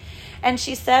dream. And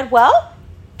she said, well,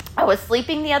 I was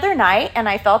sleeping the other night and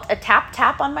I felt a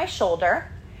tap on my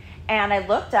shoulder, and I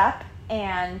looked up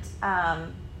and,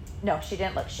 no, she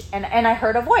didn't look. And I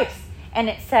heard a voice, and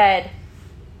it said,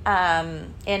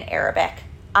 in Arabic,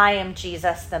 "I am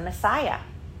Jesus the Messiah."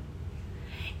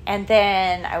 And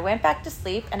then I went back to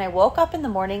sleep, and I woke up in the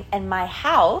morning, and my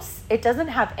house, it doesn't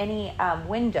have any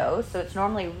windows, so it's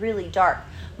normally really dark.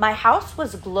 My house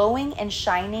was glowing and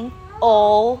shining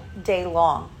all day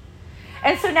long.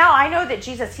 And so now I know that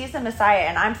Jesus, he's the Messiah,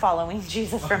 and I'm following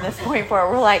Jesus from this point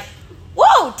forward. We're like,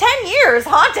 whoa, 10 years,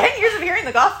 huh? 10 years of hearing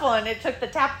the gospel, and it took the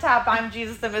tap, I'm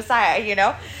Jesus the Messiah, you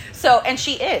know? So, and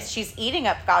she's eating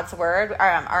up God's word.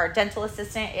 Our dental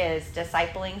assistant is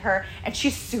discipling her, and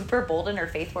she's super bold in her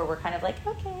faith where we're kind of like,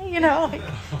 okay, you know, like,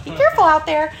 be careful out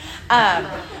there.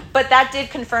 But that did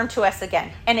confirm to us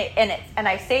again. And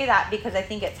I say that because I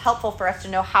think it's helpful for us to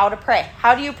know how to pray.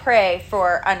 How do you pray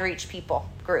for unreached people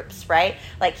groups, right?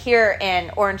 Like here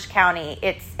in Orange County,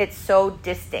 it's so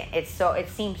distant. It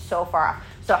seems so far off.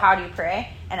 So how do you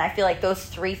pray? And I feel like those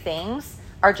three things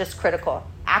are just critical.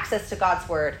 Access to God's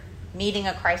word, meeting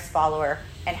a Christ follower,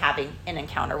 and having an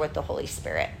encounter with the Holy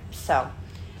Spirit. So,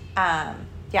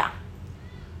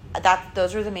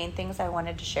 those are the main things I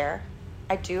wanted to share.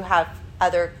 I do have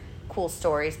other cool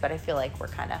stories, but I feel like we're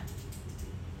kind of...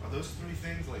 Are those three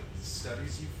things like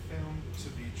studies you found to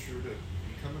be true to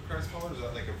become a Christ follower? Is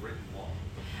that like a written law?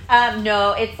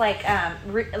 No, it's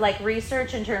like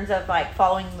research in terms of like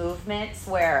following movements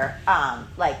where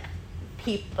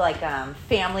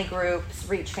family groups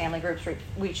reach family groups.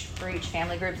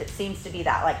 It seems to be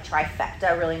that like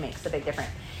trifecta really makes a big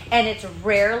difference. And it's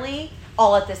rarely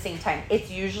all at the same time. It's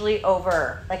usually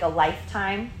over like a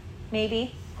lifetime,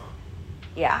 maybe.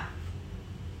 Yeah.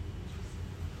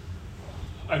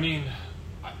 I mean,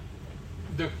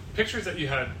 the pictures that you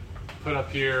had put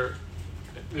up here,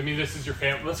 I mean, this is your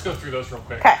family. Let's go through those real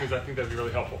quick because I think that'd be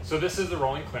really helpful. So this is the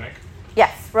rolling clinic.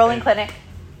 Yes, rolling clinic.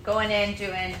 Going in,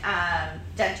 doing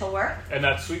dental work. And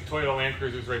that sweet Toyota Land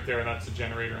Cruiser is right there, and that's the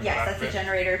generator. Yes, that's the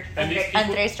generator. And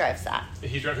Andres drives that.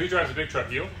 Who drives the big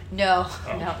truck? You? No,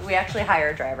 we actually hire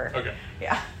a driver. Okay.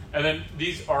 Yeah. And then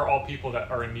these are all people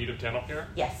that are in need of dental care?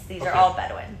 Yes, these are all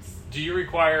Bedouins. Do you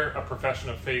require a profession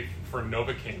of faith for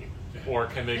Novocaine? Or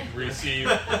can they receive,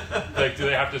 like, do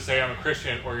they have to say, I'm a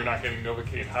Christian, or you're not getting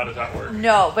Novocaine? How does that work?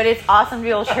 No, but it's awesome to be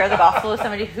able to share the gospel with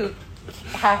somebody who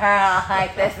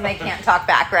like this and they can't talk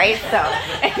back, right? So,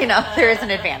 there is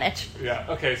an advantage. Yeah,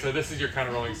 okay, so this is your kind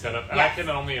of rolling setup. And yes. I can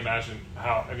only imagine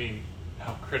how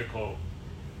critical,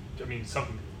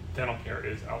 some dental care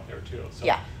is out there too. So,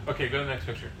 yeah. Okay, go to the next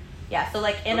picture. Yeah, so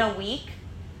like in a week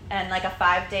and like a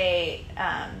 5-day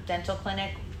dental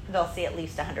clinic, they'll see at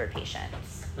least 100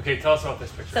 patients. Okay, tell us about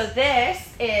this picture. So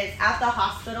this is at the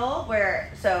hospital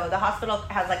so the hospital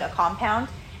has like a compound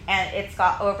and it's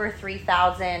got over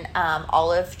 3,000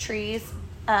 olive trees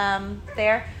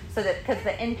there. So that, because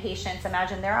the inpatients,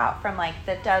 imagine they're out from like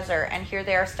the desert and here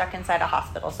they are stuck inside a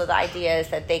hospital. So the idea is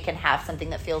that they can have something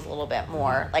that feels a little bit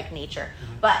more like nature.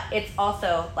 But it's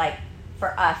also like,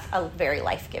 for us, a very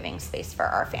life-giving space for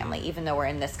our family. Even though we're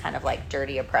in this kind of like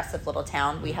dirty, oppressive little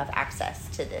town, we have access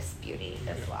to this beauty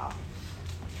as well.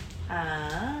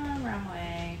 Wrong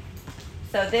way.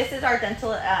 So this is our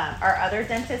dental, our other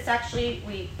dentist actually.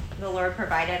 The Lord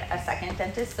provided a second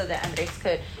dentist so that Andres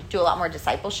could do a lot more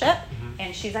discipleship.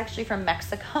 And she's actually from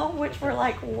Mexico, which we're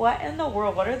like, what in the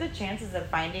world? What are the chances of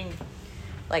finding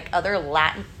like other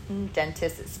Latin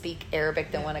dentists that speak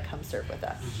Arabic that want to come serve with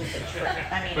us?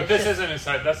 But this isn't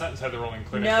inside. That's not inside the rolling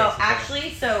clinic. No,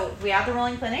 actually, so we have the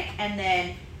rolling clinic, and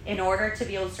then in order to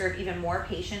be able to serve even more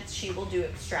patients, she will do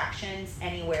extractions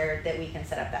anywhere that we can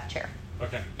set up that chair.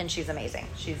 Okay. And she's amazing.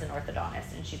 She's an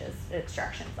orthodontist, and she does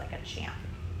extractions like a champ.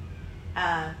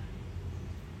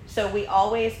 So we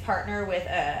always partner with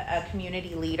a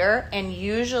community leader, and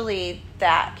usually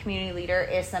that community leader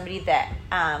is somebody that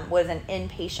was an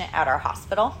inpatient at our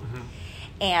hospital.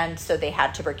 And so they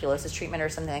had tuberculosis treatment or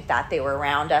something like that. They were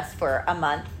around us for a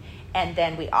month, and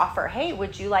then we offer, hey,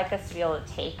 would you like us to be able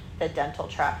to take the dental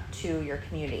truck to your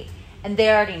community? And they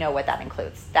already know what that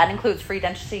includes. That includes free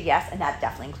dentistry, yes, and that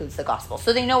definitely includes the gospel.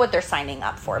 So they know what they're signing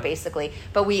up for, basically.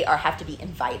 But we have to be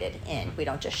invited in. We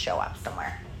don't just show up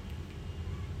somewhere.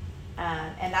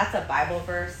 And that's a Bible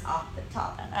verse off the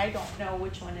top. And I don't know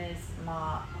which one is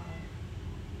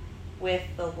with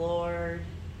the Lord.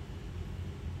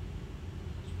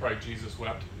 It's probably Jesus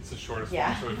wept. It's the shortest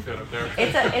one, so it fit up there.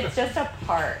 It's just a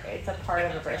part. It's a part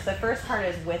of a verse. The first part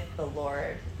is with the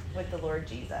Lord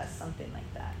Jesus, something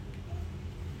like that.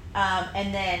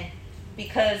 And then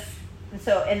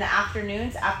so in the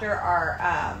afternoons after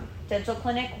our dental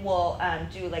clinic, we'll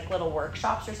do like little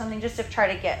workshops or something just to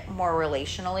try to get more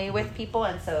relationally with people.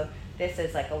 And so this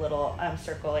is like a little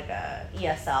circle, like a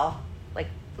ESL, like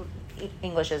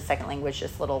English as a second language,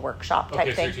 just little workshop type thing.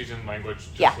 Okay, so you're teaching language.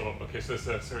 Okay, so this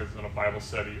is a Bible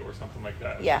study or something like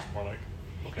that. It's just more like,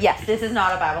 yes, this is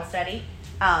not a Bible study.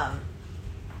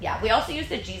 We also use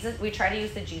we try to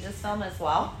use the Jesus film as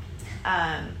well.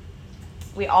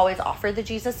 We always offer the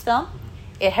Jesus film.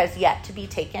 It has yet to be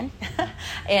taken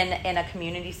in a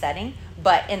community setting,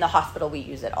 but in the hospital we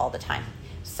use it all the time.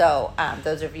 So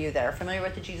those of you that are familiar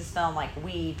with the Jesus film, like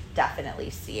we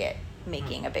definitely see it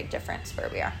making a big difference where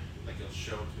we are. Like you'll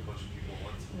show it to a bunch of people at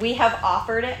once. We have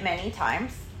offered it many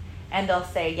times, and they'll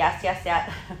say yes, yes,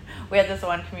 yes. We had this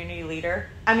one community leader.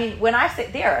 I mean, when I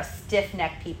say they are a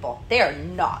stiff-necked people, they are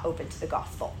not open to the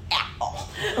gospel at all.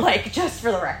 Like, just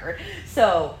for the record.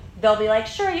 So they'll be like,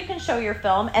 sure, you can show your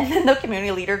film. And then the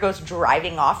community leader goes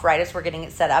driving off right as we're getting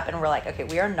it set up. And we're like, okay,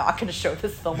 we are not going to show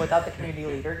this film without the community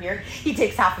leader here. He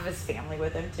takes half of his family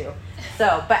with him too.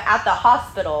 So, but at the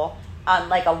hospital,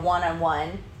 like a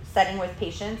one-on-one setting with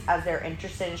patients, as they're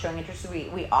interested in showing interest,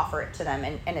 we offer it to them,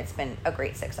 and it's been a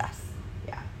great success.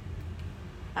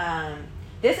 Yeah.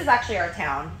 This is actually our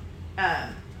town.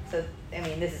 So, I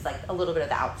mean, this is like a little bit of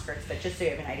the outskirts, but just so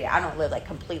you have an idea, I don't live like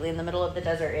completely in the middle of the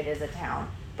desert. It is a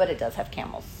town, but it does have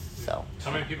camels. So,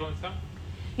 how many people in town?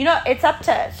 You know, it's up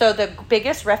to, so the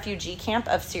biggest refugee camp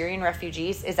of Syrian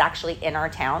refugees is actually in our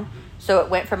town. So it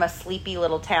went from a sleepy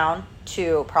little town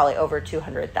to probably over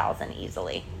 200,000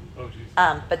 easily. Oh, geez.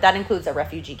 But that includes a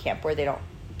refugee camp where they don't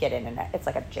get in and out. It's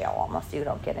like a jail almost. You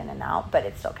don't get in and out, but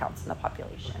it still counts in the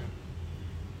population.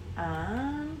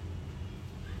 Okay.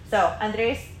 So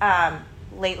Andres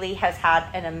lately has had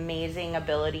an amazing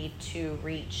ability to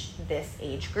reach this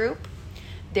age group.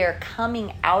 They're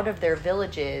coming out of their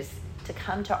villages to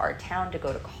come to our town to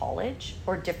go to college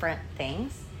or different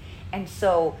things. And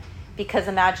so, because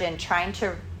imagine trying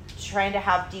to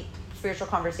have deep spiritual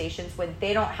conversations when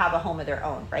they don't have a home of their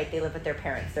own, right? They live with their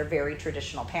parents. They're very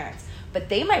traditional parents. But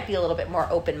they might be a little bit more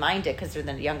open-minded because they're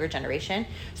the younger generation.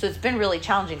 So it's been really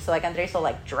challenging. So like Andres will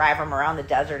like drive them around the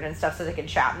desert and stuff so they can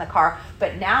chat in the car.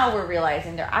 But now we're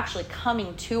realizing they're actually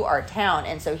coming to our town.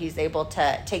 And so he's able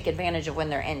to take advantage of when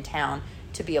they're in town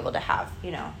to be able to have,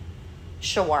 you know,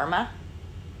 shawarma.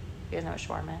 You guys know what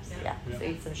shawarma is? Yeah. So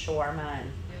eat some shawarma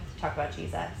and talk about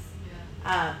Jesus.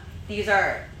 Yeah. These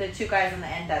are the two guys on the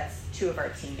end. That's two of our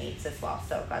teammates as well.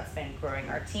 So God's been growing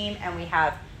our team. And we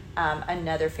have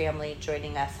another family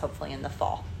joining us hopefully in the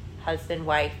fall. Husband,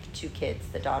 wife, 2 kids.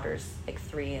 The daughter's like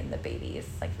 3 and the baby is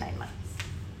like 9 months.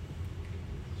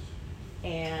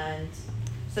 And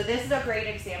so this is a great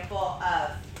example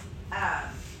of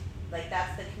like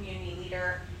that's the community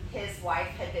leader. His wife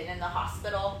had been in the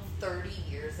hospital 30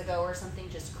 years ago or something,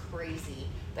 just crazy,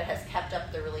 but has kept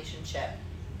up the relationship.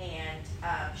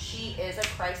 And she is a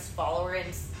Christ follower,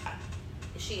 and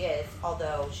she is,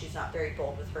 although she's not very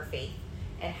bold with her faith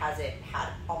and hasn't had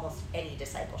almost any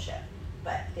discipleship.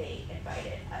 But they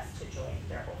invited us to join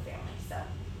their whole family. So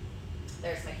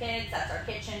there's my kids. That's our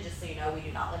kitchen. Just so you know, we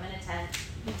do not live in a tent.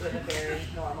 We have a very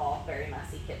normal, very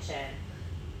messy kitchen.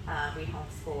 We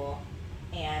homeschool.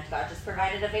 And God just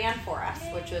provided a van for us,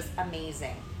 which was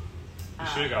amazing. You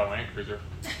should have got a Land Cruiser.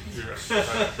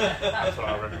 That's what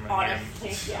I recommend.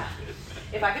 Honestly, yeah.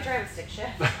 If I could drive a stick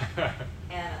shift. And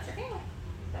that's our family.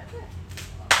 That's it.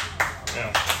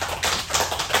 Yeah.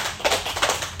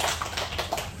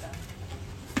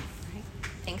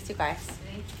 Thanks, you guys.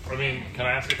 I mean, can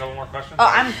I ask you a couple more questions?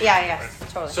 Oh, yes,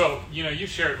 totally. So, you know, you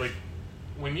shared, like,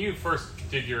 when you first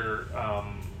did your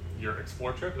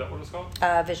Explore trip, is that what it was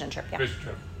called? Vision trip, yeah. Vision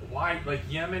trip. Why, like,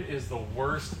 Yemen is the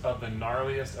worst of the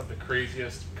gnarliest of the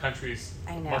craziest countries,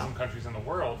 Muslim countries in the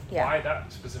world. Yeah. Why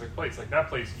that specific place? Like, that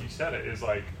place, you said it, is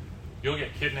like, you'll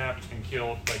get kidnapped and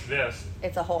killed like this.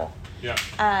 It's a hole. Yeah.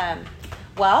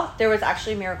 Well, there was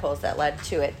actually miracles that led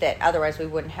to it that otherwise we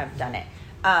wouldn't have done it.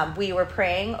 We were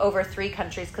praying over 3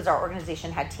 countries because our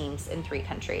organization had teams in 3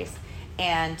 countries.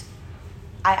 And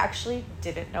I actually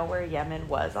didn't know where Yemen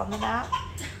was on the map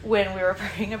when we were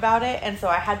praying about it. And so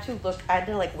I had to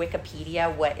like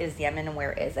Wikipedia, what is Yemen and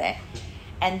where is it?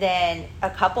 And then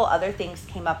a couple other things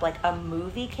came up, like a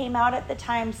movie came out at the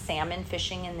time, salmon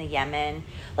fishing in the Yemen.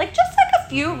 Like just like a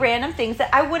few random things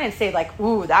that I wouldn't say like,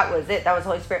 ooh, that was it. That was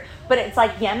Holy Spirit. But it's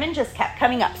like Yemen just kept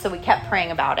coming up. So we kept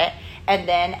praying about it. And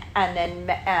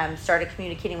then started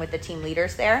communicating with the team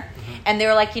leaders there. Mm-hmm. And they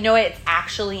were like, you know what, it's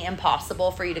actually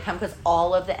impossible for you to come because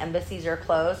all of the embassies are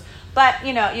closed. But,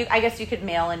 you know, I guess you could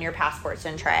mail in your passports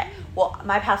and try it. Well,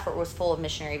 my passport was full of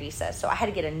missionary visas, so I had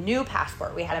to get a new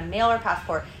passport. We had a mailer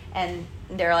passport, and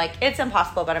they're like, it's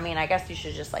impossible, but I mean, I guess you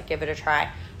should just, like, give it a try.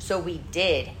 So we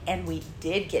did, and we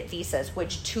did get visas,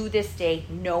 which to this day,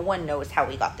 no one knows how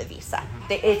we got the visa.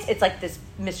 It's like this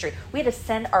mystery. We had to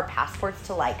send our passports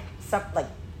to,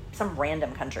 some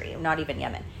random country, not even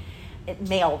Yemen.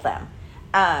 Mail them.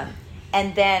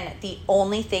 And then the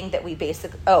only thing that we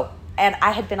and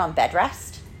I had been on bed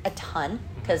rest a ton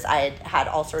because I had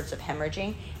all sorts of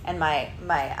hemorrhaging. And my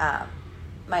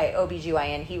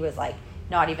OBGYN, he was like,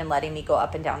 not even letting me go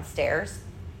up and down stairs.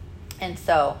 And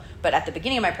so, but at the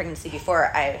beginning of my pregnancy,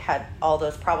 before I had all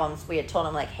those problems, we had told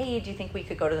him like, hey, do you think we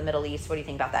could go to the Middle East? What do you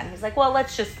think about that? And he's like, well,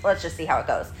 let's just see how it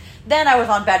goes. Then I was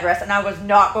on bed rest, and I was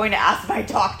not going to ask my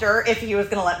doctor if he was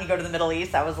going to let me go to the Middle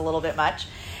East. That was a little bit much.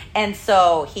 And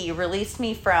so he released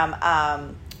me from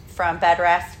bed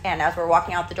rest. And as we're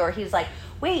walking out the door, he's like,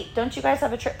 wait, don't you guys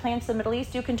have a trip planned to the Middle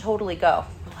East? You can totally go.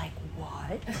 We're like,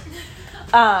 what?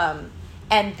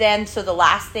 And then, so the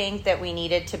last thing that we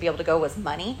needed to be able to go was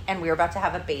money. And we were about to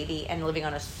have a baby and living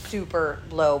on a super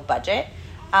low budget.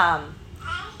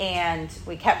 And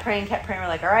we kept praying. We're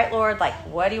like, all right, Lord, like,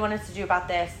 what do you want us to do about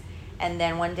this? And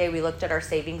then one day we looked at our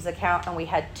savings account and we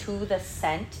had to the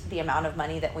cent the amount of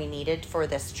money that we needed for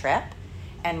this trip.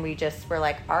 And we just were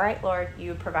like, all right, Lord,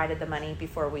 you provided the money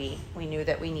before we knew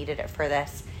that we needed it for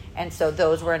this. And so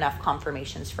those were enough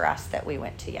confirmations for us that we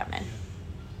went to Yemen.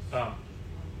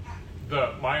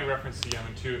 My reference to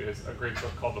Yemen too is a great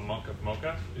book called The Monk of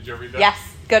Mocha. Did you ever read that? Yes,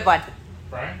 good one.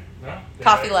 Brian? No?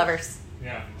 Coffee lovers.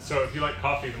 Yeah. So if you like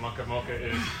coffee, The Monk of Mocha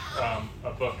is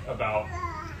a book about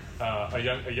a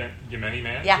young Yemeni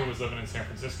man who was living in San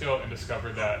Francisco and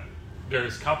discovered that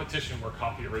there's competition where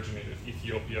coffee originated,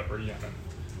 Ethiopia or Yemen.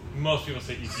 Most people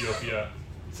say Ethiopia.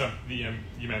 Some the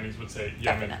Yemenis would say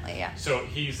Yemen. Definitely, yeah. So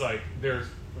he's like, there's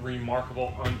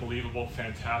remarkable, unbelievable,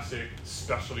 fantastic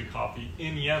specialty coffee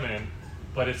in Yemen,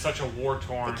 but it's such a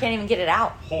war-torn... They can't even get it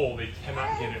out. ...hole. They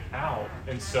cannot get it out.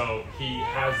 And so he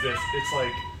has this... It's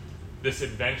like this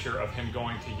adventure of him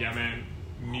going to Yemen,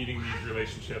 meeting these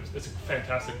relationships. It's a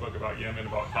fantastic book about Yemen,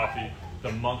 about coffee,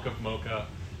 The Monk of Mocha.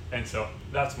 And so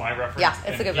that's my reference. Yeah,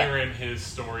 it's a good book. Hearing his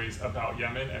stories about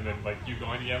Yemen and then like you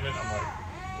going to Yemen, I'm like,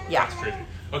 that's crazy.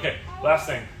 Okay, last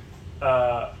thing.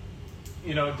 Dan,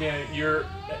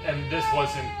 and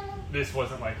this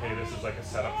wasn't like, hey, this is like a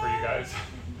setup for you guys.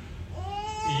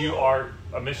 You are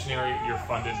a missionary. You're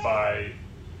funded by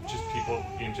just people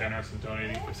being generous and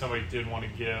donating. If somebody did want to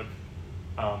give,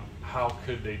 how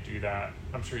could they do that?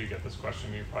 I'm sure you get this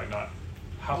question. You're probably not.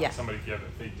 How can somebody give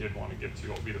if they did want to give to you?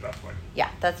 What would be the best way? Yeah,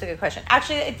 that's a good question.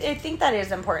 Actually, I think that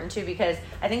is important too, because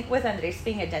I think with Andres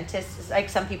being a dentist, like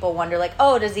some people wonder, like,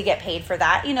 oh, does he get paid for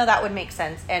that? That would make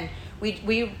sense. And we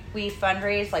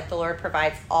fundraise, like the Lord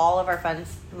provides all of our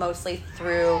funds mostly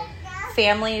through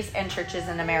families and churches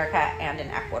in America and in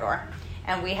Ecuador.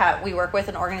 And we work with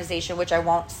an organization, which I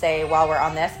won't say while we're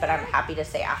on this, but I'm happy to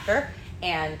say after.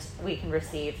 And we can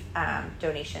receive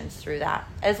donations through that,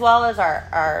 as well as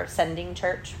our sending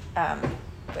church,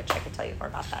 which I can tell you more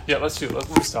about that. Yeah, let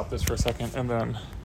me stop this for a second, and then